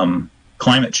about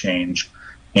climate change.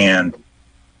 And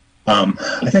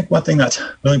I think one thing that's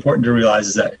really important to realize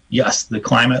is that, yes, the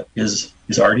climate is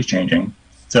already changing.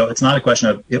 So it's not a question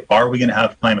of are we going to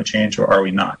have climate change or are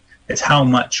we not? It's how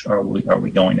much are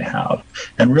we going to have?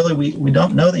 And really, we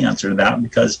don't know the answer to that,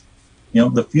 because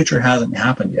the future hasn't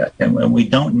happened yet, and we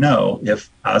don't know if,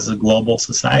 as a global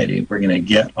society, we're going to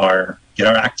get our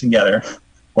act together,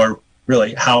 or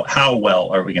really how well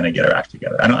are we going to get our act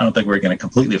together? I don't think we're going to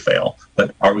completely fail,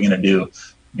 but are we going to do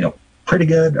pretty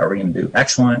good? Are we going to do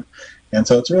excellent? And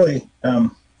so it's really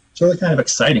kind of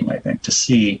exciting, I think, to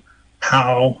see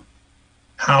how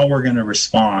we're going to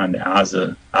respond as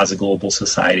a global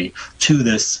society to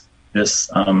this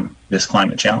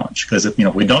climate challenge. Because if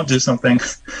we don't do something,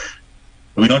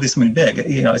 big,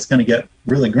 it's going to get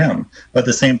really grim. But at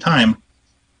the same time,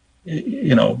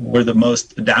 we're the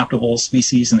most adaptable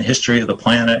species in the history of the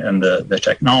planet, and the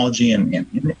technology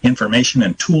and information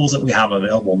and tools that we have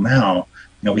available now.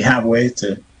 We have ways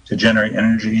to generate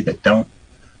energy that don't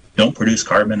produce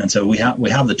carbon, and so we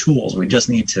have the tools. We just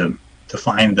need to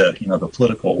find the the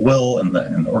political will and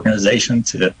the organization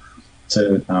to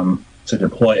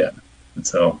deploy it. And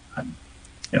so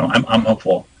I'm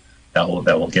hopeful that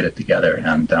we'll get it together.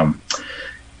 And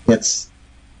it's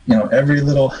every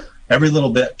little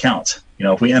bit counts.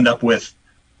 If we end up with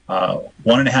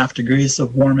 1.5 degrees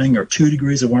of warming or 2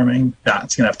 degrees of warming,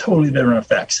 that's going to have totally different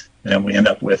effects than we end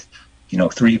up with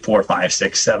 3, 4, 5,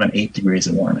 6, 7, 8 degrees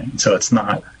of warming. So it's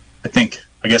not.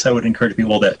 I guess I would encourage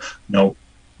people that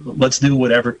let's do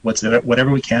whatever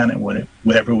we can, and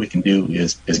whatever we can do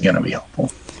is going to be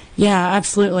helpful. Yeah,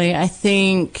 absolutely. I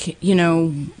think,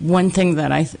 one thing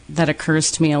that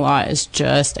occurs to me a lot is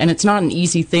and it's not an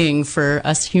easy thing for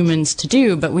us humans to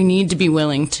do, but we need to be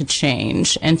willing to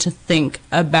change and to think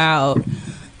about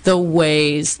the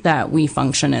ways that we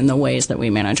function and the ways that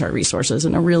we manage our resources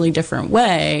in a really different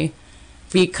way,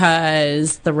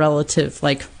 because the relative,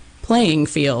 playing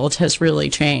field has really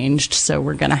changed. So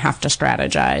we're going to have to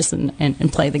strategize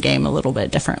and play the game a little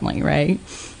bit differently, right?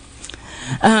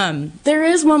 There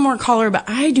is one more caller, but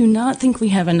I do not think we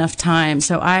have enough time,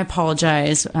 so I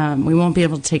apologize. We won't be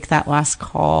able to take that last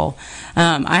call.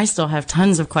 I still have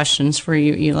tons of questions for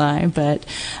you, Eli, but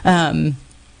time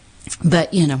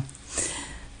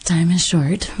is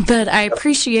short. But I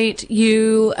appreciate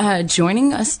you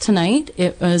joining us tonight.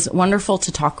 It was wonderful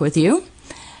to talk with you.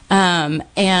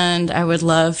 And I would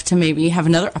love to maybe have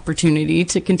another opportunity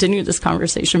to continue this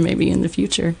conversation maybe in the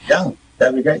future. Yeah,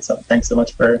 that'd be great. So thanks so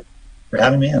much for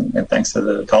having me, and thanks to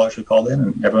the callers who called in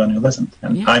and everyone who listened.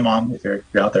 And hi, Mom, if you're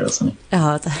out there listening.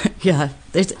 Yeah.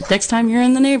 Next time you're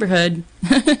in the neighborhood,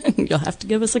 you'll have to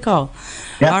give us a call.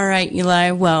 Yeah. All right,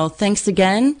 Eli. Well, thanks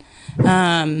again.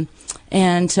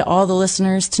 And to all the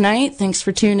listeners tonight, thanks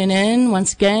for tuning in.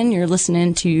 Once again, you're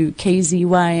listening to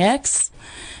KZYX.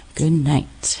 Good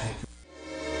night.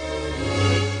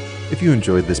 If you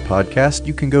enjoyed this podcast,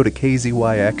 you can go to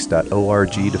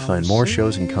kzyx.org to find more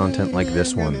shows and content like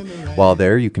this one. While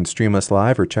there, you can stream us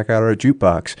live or check out our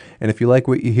jukebox. And if you like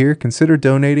what you hear, consider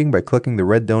donating by clicking the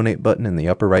red donate button in the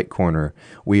upper right corner.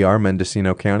 We are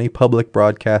Mendocino County Public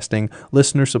Broadcasting,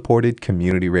 listener-supported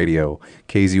community radio.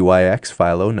 KZYX,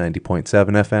 Philo 90.7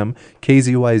 FM,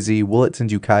 KZYZ, Willits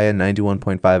and Ukiah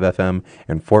 91.5 FM,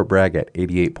 and Fort Bragg at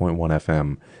 88.1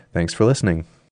 FM. Thanks for listening.